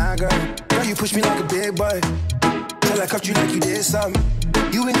you my girl. Girl, you pushed me like a big boy till I cuffed you like you did something.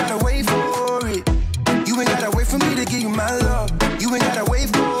 You ain't gotta wait for it. You ain't gotta wait for me to give you my love. You ain't gotta wait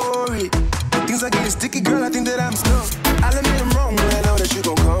for it. Things are getting sticky, girl, I think that I'm stuck. I'll admit I'm wrong, but I know that you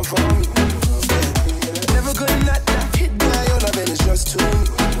gon' come for me. Yeah. Never gonna not hit by your love, and it's just too me.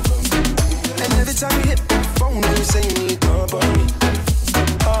 And every time you hit that phone, you say you need company.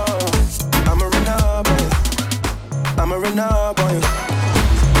 Oh, I'm a run-up on you. I'm a run-up on you.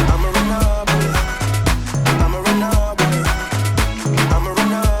 I'm a run-up on you. I'm a run-up on you. I'm a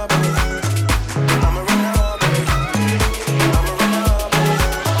run-up on you. I'm a run-up on you. I'm a run-up on you.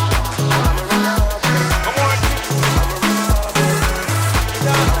 I'm a run-up on you. I'm a run-up on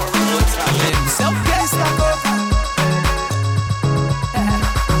you. Self-gaze like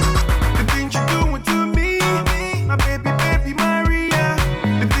The things you're doing to me, my baby Maria.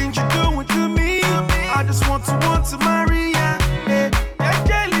 The things you're doing to me, I just want to Maria. Yeah,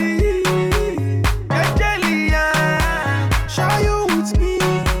 jelly, yeah. Show you with me,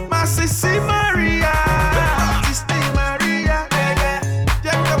 my sissy Maria. Sissy Maria,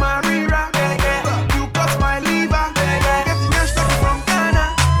 yeah, Maria, you got my liver, getting your stuff from Ghana.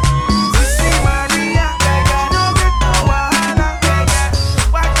 Sissy Maria, no get no wahala,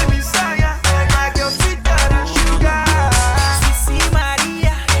 watch me Messiah, my girl sweeter than sugar. Sissy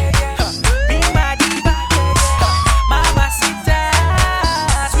Maria, be my diva, Mama Sita,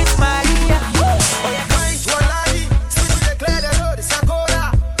 sweet Maria. Wallahi, see you declare the road, Sakura.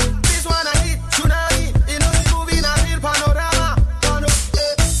 This one I hit, tsunami. You know the movie in a real panorama.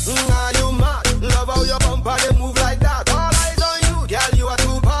 Are you mad? Love how your bumper they move like that. All eyes on you, girl, you are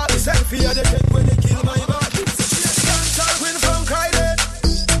too bad. The selfie of the cake when they kill my body. Can't win from Friday.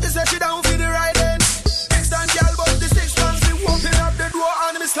 They say she down for the riding. Next time, girl, but the 6 months, we open up the door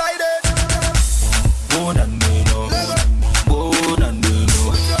and me sliding. More than me, no. More than me,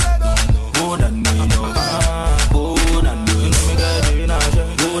 no. More than me, no. More than me, no. More than me, no.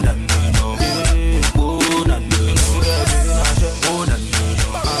 More than me, no. More than me, no. More than me,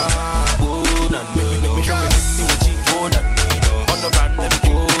 no. More than me, no. On the brand, let me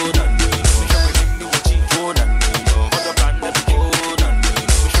more than me, no. More than me, no. On the brand, let me more than me,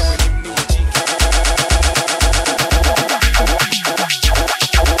 no.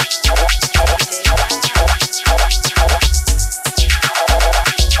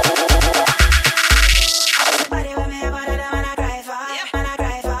 Body with me, body that wanna cry for, wanna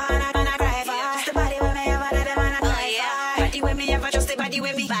cry for, wanna cry for. Just the body with me, body that wanna cry for. Body with me, ever just the body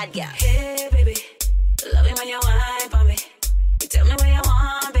with me, bad girl. Hey baby, love it when you whine for me. You tell me what you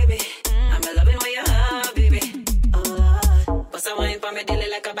want, baby. I'm loving what you have, baby. Oh Lord, bust a wine for me, daily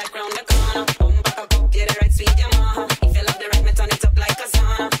like a background the corner. Boom, back up, yeah the right sweet, your mama. If you love the right, me turn it up like a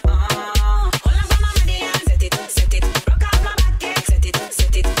sauna. Hold on for my body and set it, rock out my back, yeah, set it.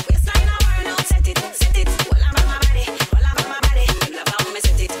 Waistline a burn out, set it. Hold on for my body, love how me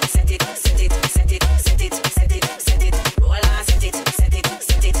set it. Roll on, set it.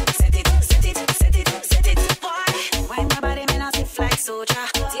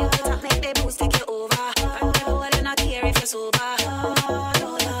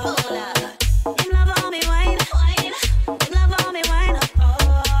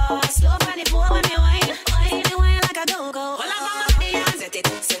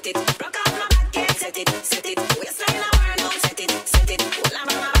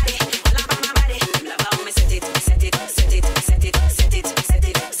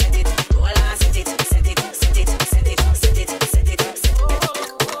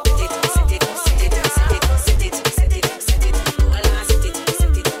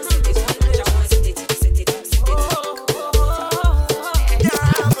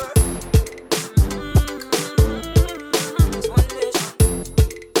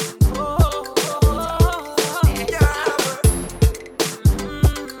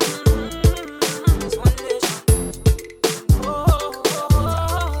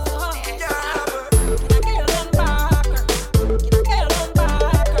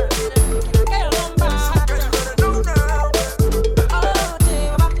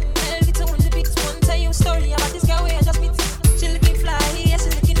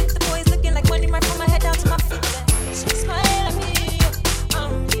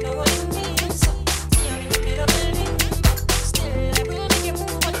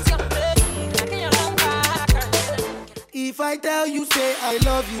 tell you say I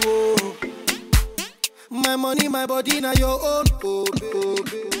love you, oh. My money, my body, now your own, oh,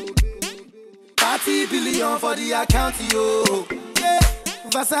 baby. 30 billion for the account, yo. Yeah.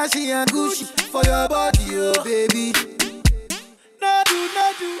 Versace and Gucci for your body, oh, baby. No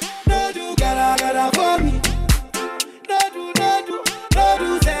do, gotta for me. No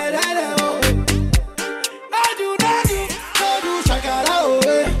do, say that, oh. No do, shakara, oh,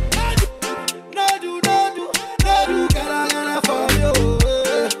 eh. No do, gotta for you, oh,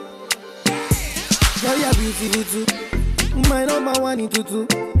 eh. Girl, you're beautiful too. My number one in tutu.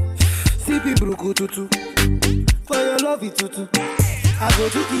 CP Bruku tutu. For your love it tutu. I go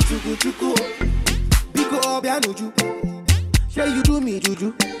chuku. Biko obianuju. Sure you do me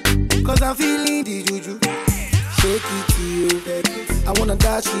juju. Cause I'm feeling the juju. Shake it to you. Take it. I wanna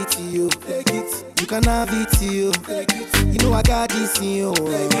dash it to you. Take it. You can have it to you. Take it. You know I got this in you.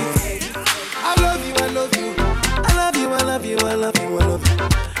 Take it. I love you. I love you.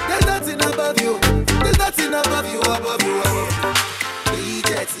 There's nothing above you. There's nothing above you.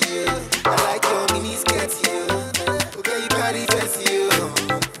 I like your mini skirt, you. Okay, you carry dress, you.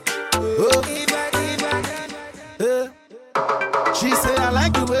 Oh. She say I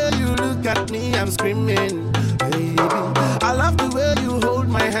like the way you look at me, I'm screaming, baby. I love the way you hold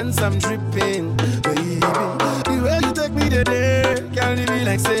my hands, I'm dripping, baby. The way you take me today, carry me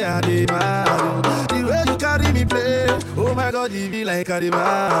like say I did mad. The way you carry me play, oh my God, you be like I did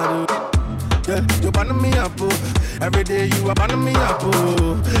mad. Yeah, you burn me up, oh. Every day you are burning me up,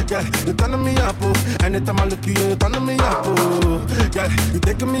 oh. Yeah, you turn me up, oh. Anytime I look at you turn me up, oh. Yeah, you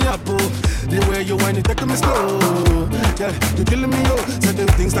taking me up, oh. The way you whine, you taking me slow. Yeah, you killing me, oh. Certain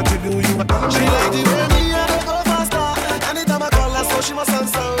things that you do, you are turning me. She like the way me and I go faster. Anytime I call her, so she must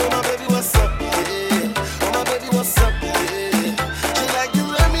answer. Oh my baby, what's up? Yeah. Oh my baby, what's up? Yeah. She like the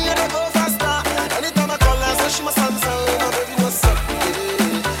way me and I go faster. Anytime I call her, so she must answer. Oh my baby, what's up?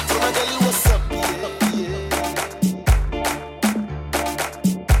 Yeah. So my girl, you what's up?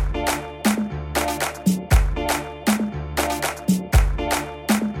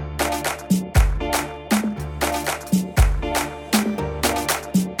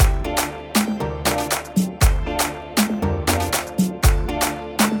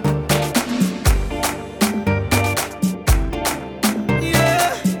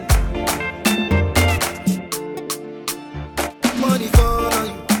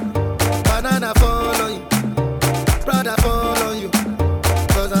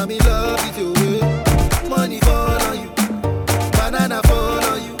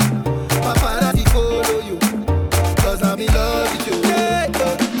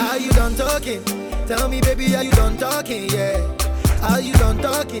 Tell me, baby, are you done talking? Yeah. Are you done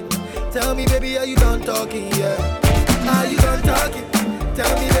talking? Tell me, baby, are you done talking? Yeah. Are you done talking?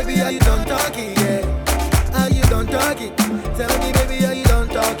 Tell me, baby, are you done talking? Yeah. Are you done talking? Tell me, baby, are you done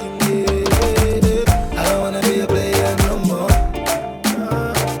talking? Yeah. I don't wanna be a player no more.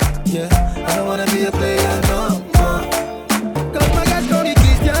 Yeah. I don't wanna be a player no more. Cause my guys call me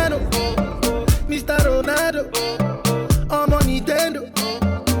Cristiano, Mr. Ronaldo, I'm on Nintendo.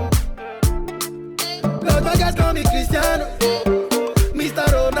 My guys call me Cristiano, Mr.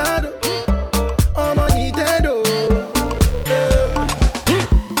 Ronaldo, I'm on Nintendo.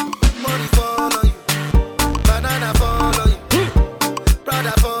 Money fall on you, banana fall on you,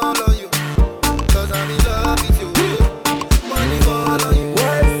 Prada fall on you, cause I'm in love with you. Money fall on you,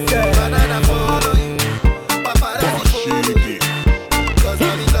 banana fall on you, paparazzi fall on you, cause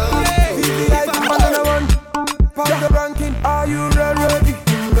I'm in love with you. Like another one, from the ranking, are you ready?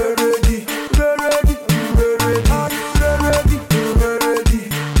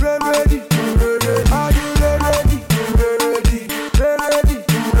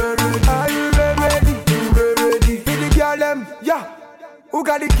 Who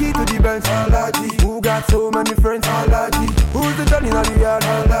got the key to the Benz? Aladdin. Who got so many friends? Aladdin. Who's the Johnny in the yard?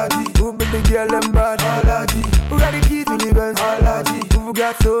 Aladdin. Who make the girl them bad? Aladdin. Who got the key to the Benz? Aladdin. Who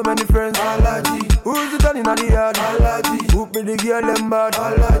got so many friends? Aladdin. Who's the Johnny in the yard? Aladdin. Who make the girl them bad?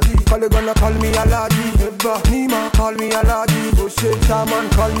 Aladdin. Call it gonna call me Aladdin. Eba, Nima, call me Aladdin. Oh shit, Shaman,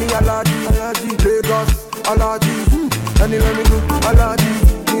 call me Aladdin. Aladdin. Lagos, Aladdin. Anywhere me go, Aladdin.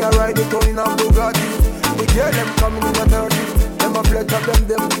 Me a ride the town in a Bugatti. The girl them coming in a dirty. Them a flex up them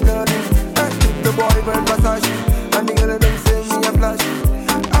dirty. Hey, the boy wear Versace, and the girl them say me a flash.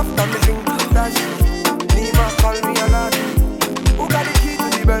 After me drink dash, Nima call me Aladdin. Who got the key to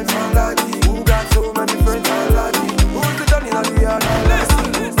the Benz? Aladdin. Who got so many friends? Aladdin. Who's the Johnny in the yard?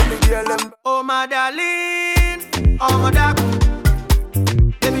 Aladdin. The girl them. Oh my darling, oh my darling,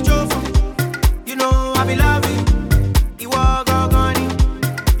 baby Jofa, you know I be loving. You walk on,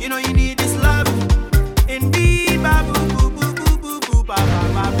 you know you need this love. Indeed, babu, boo, boo, boo.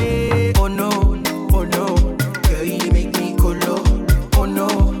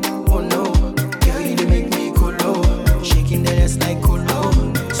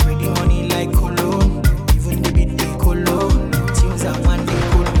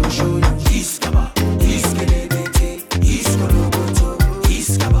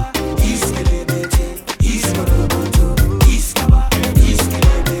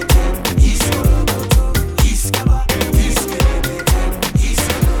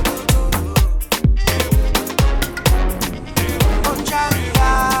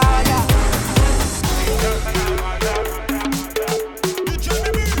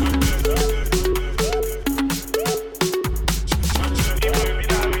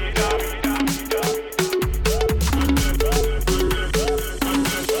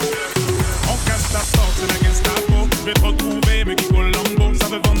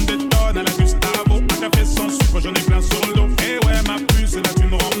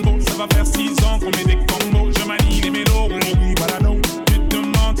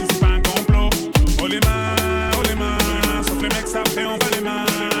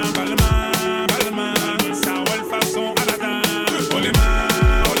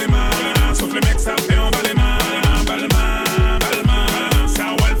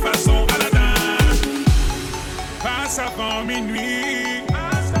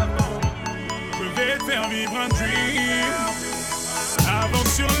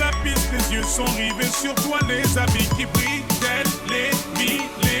 yeux sont rivés sur toi, les habits qui brillent, tels les mille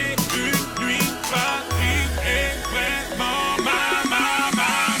et une nuits. Paris est vraiment ma.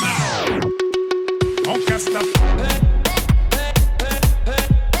 On casse la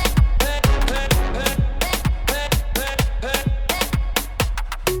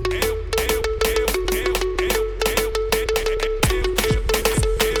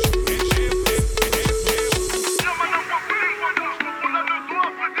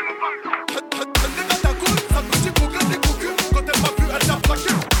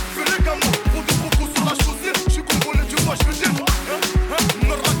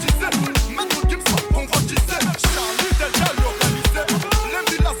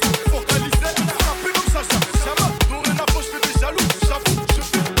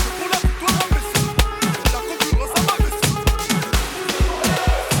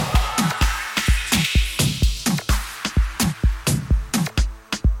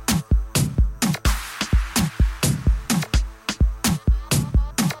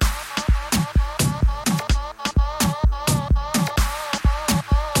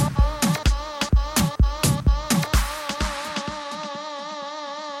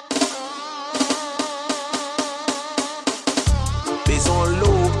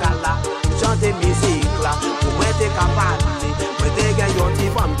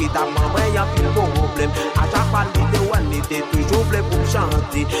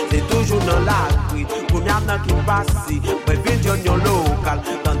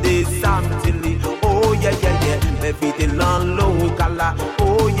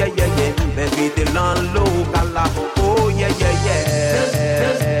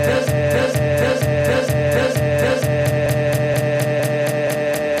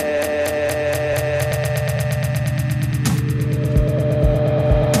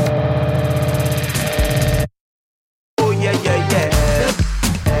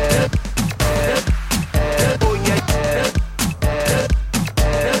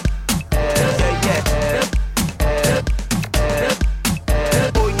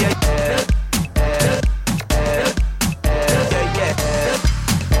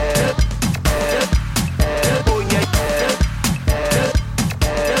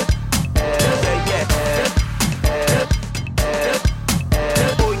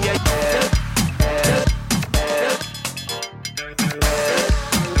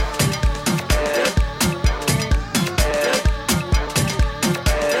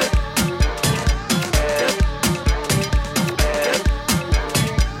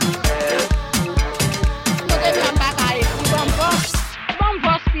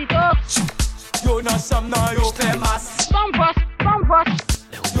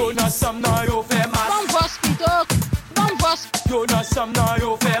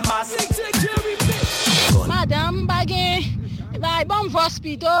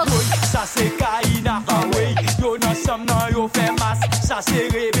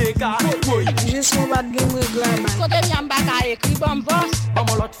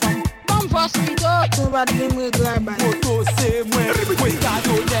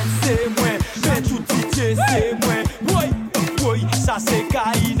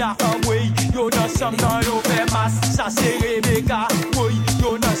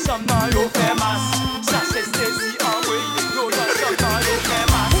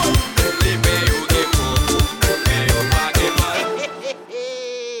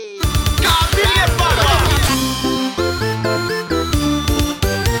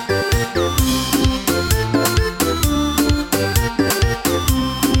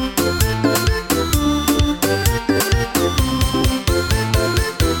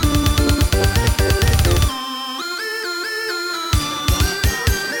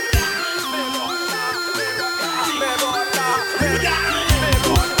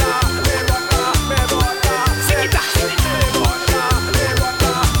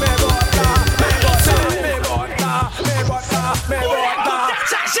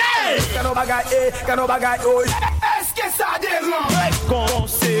Est-ce que ça dérange?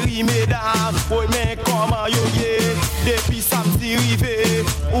 Conseil mesdames, oui mais comment yo ye? Depuis samedi rivé,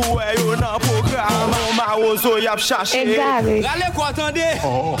 ouais yo nan programme. Ma ozo y a cherché. Exactly. Allez quoi attendez?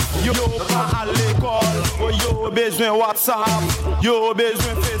 Yo pas à l'école, yo besoin WhatsApp, yo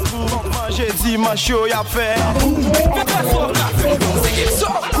besoin Facebook. Manger dimanche yo y a fait. C'est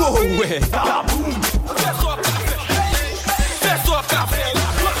ça. Oh ouais. Fais-toi café. Fais-toi café.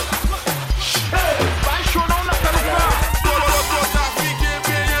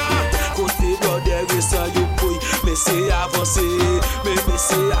 Mais c'est avancé, mais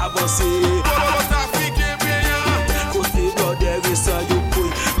c'est avancé. Côté border et ça yo boy,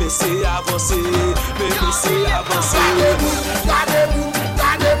 mais c'est avancé, mais c'est avancé. Gardez-vous,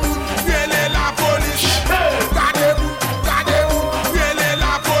 gardez-vous, gardez-vous.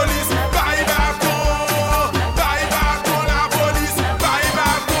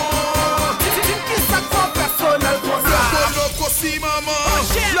 maman.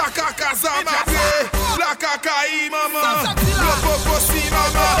 La caca zamabé, la cacaï maman. Le coco si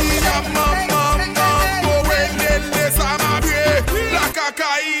maman, il y a maman, maman. Lele zamabé, la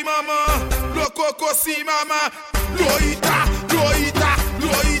cacaï maman. Le coco si maman. Loïta, Loïta,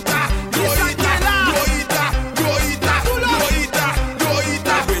 Loïta, Loïta, Loïta, Loïta, Loïta,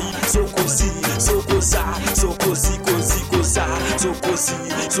 Loïta. Sokosi, sokosa, sokosi, kosi, kosa, sokosi,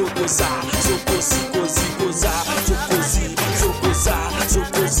 sokosa, sokosi, kosi, kosa, sokosi, sokosa,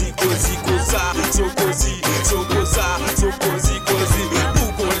 sokosi, kosi, kosa, sokosi, sokosa, sokosi, kosi. Pour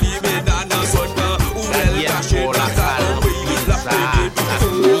qu'on libère dans zone où elle cache la calme, la paix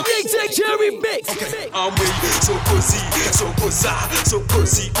de Cherry Mix. Sokosi, sokosa,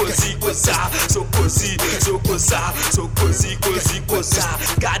 sokosi, kosi, kosa, sokosi, sokosa, sokosi, kosi, kosa.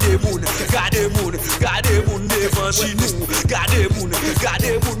 Gade moun, gade moun, gade moun devant chinou. Gade moun,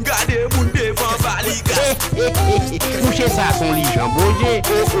 gade moun, gade moun devant Valika. Couchez ça son lit, Jean Bourget.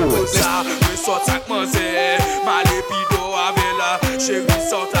 Ça, me sort à manger, Malepido avec la chérie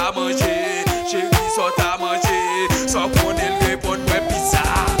sort à manger, chérie sort à manger, sans qu'on ait le répondre, ouais, pizza.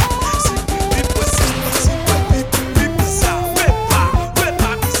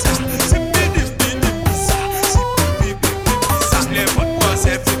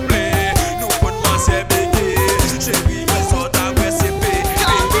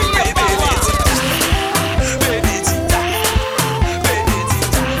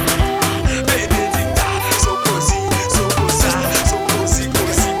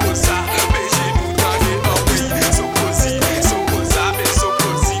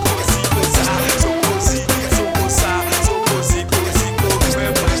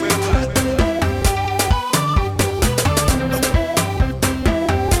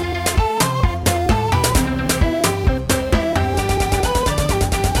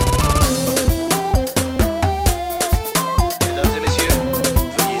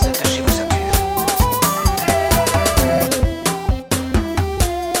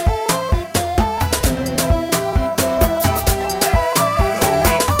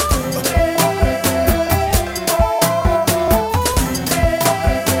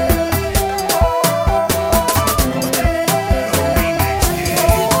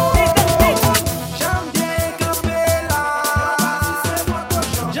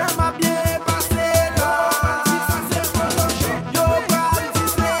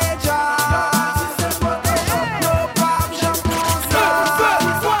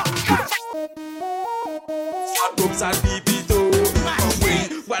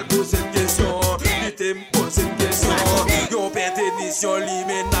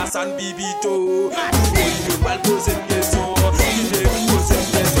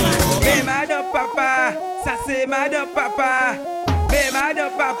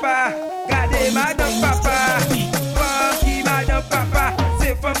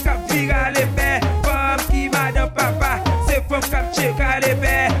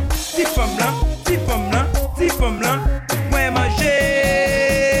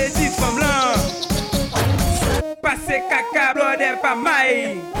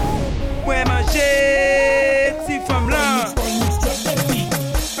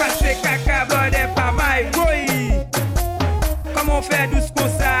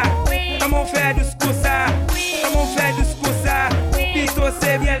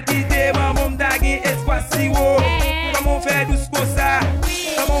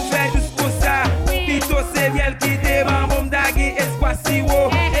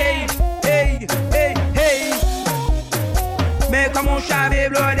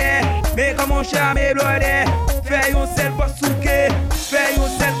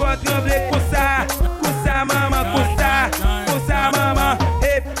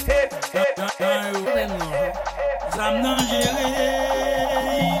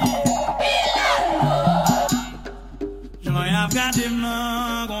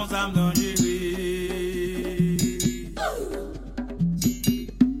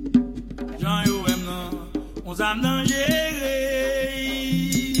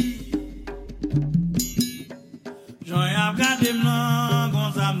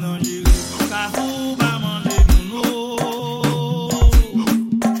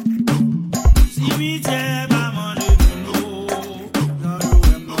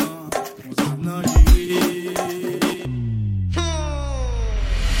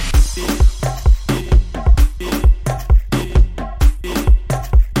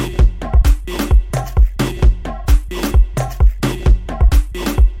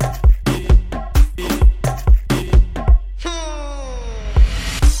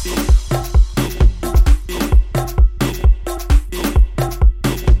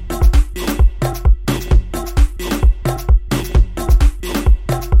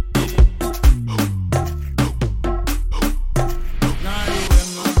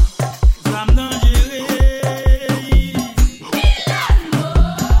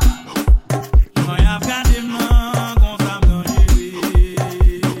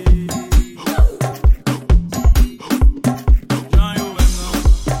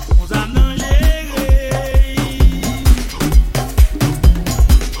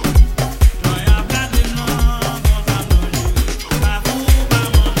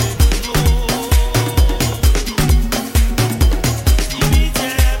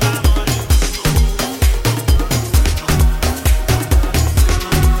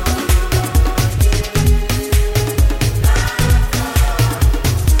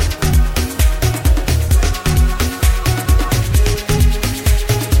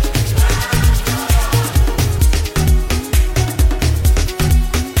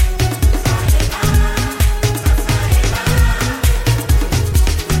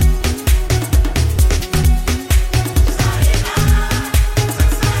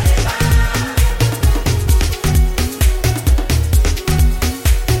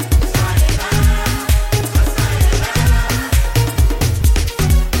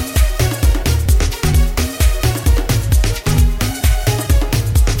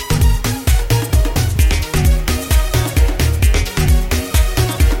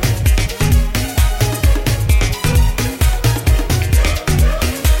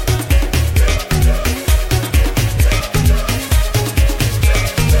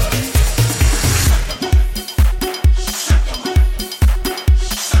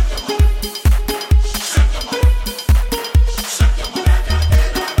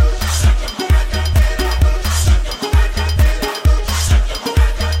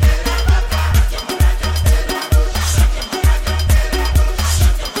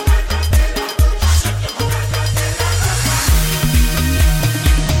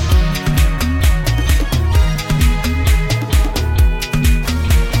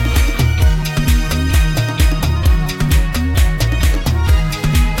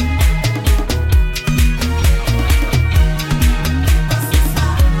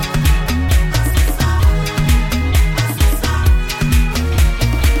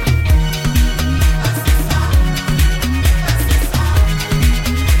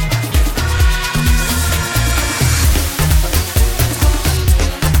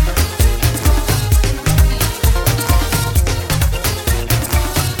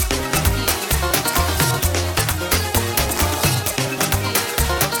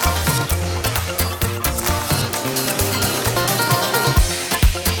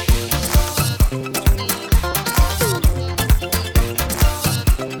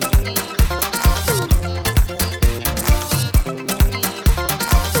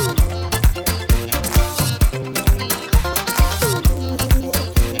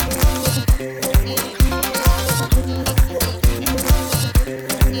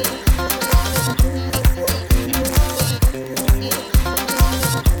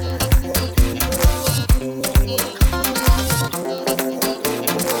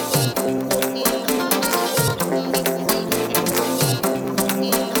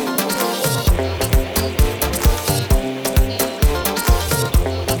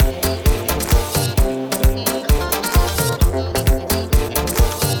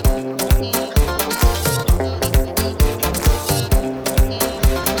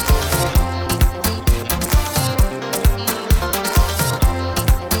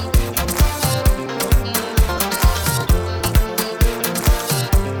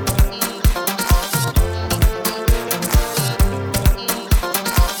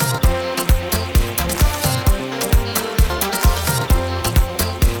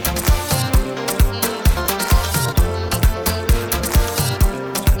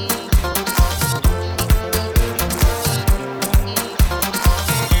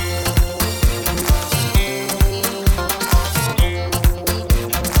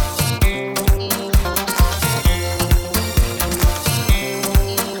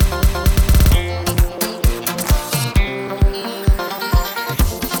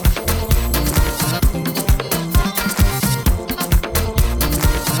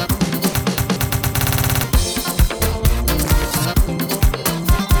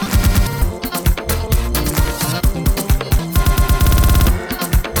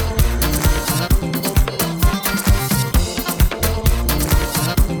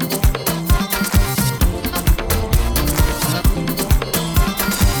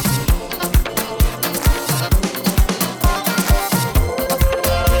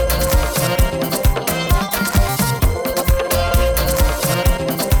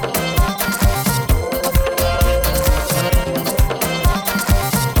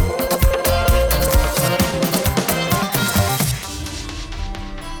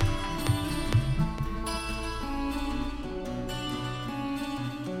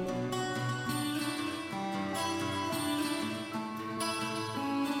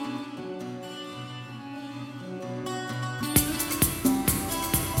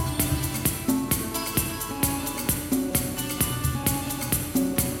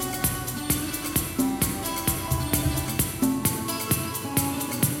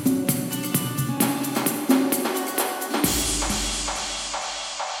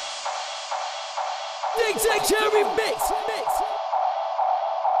 DJ Jerry Mix.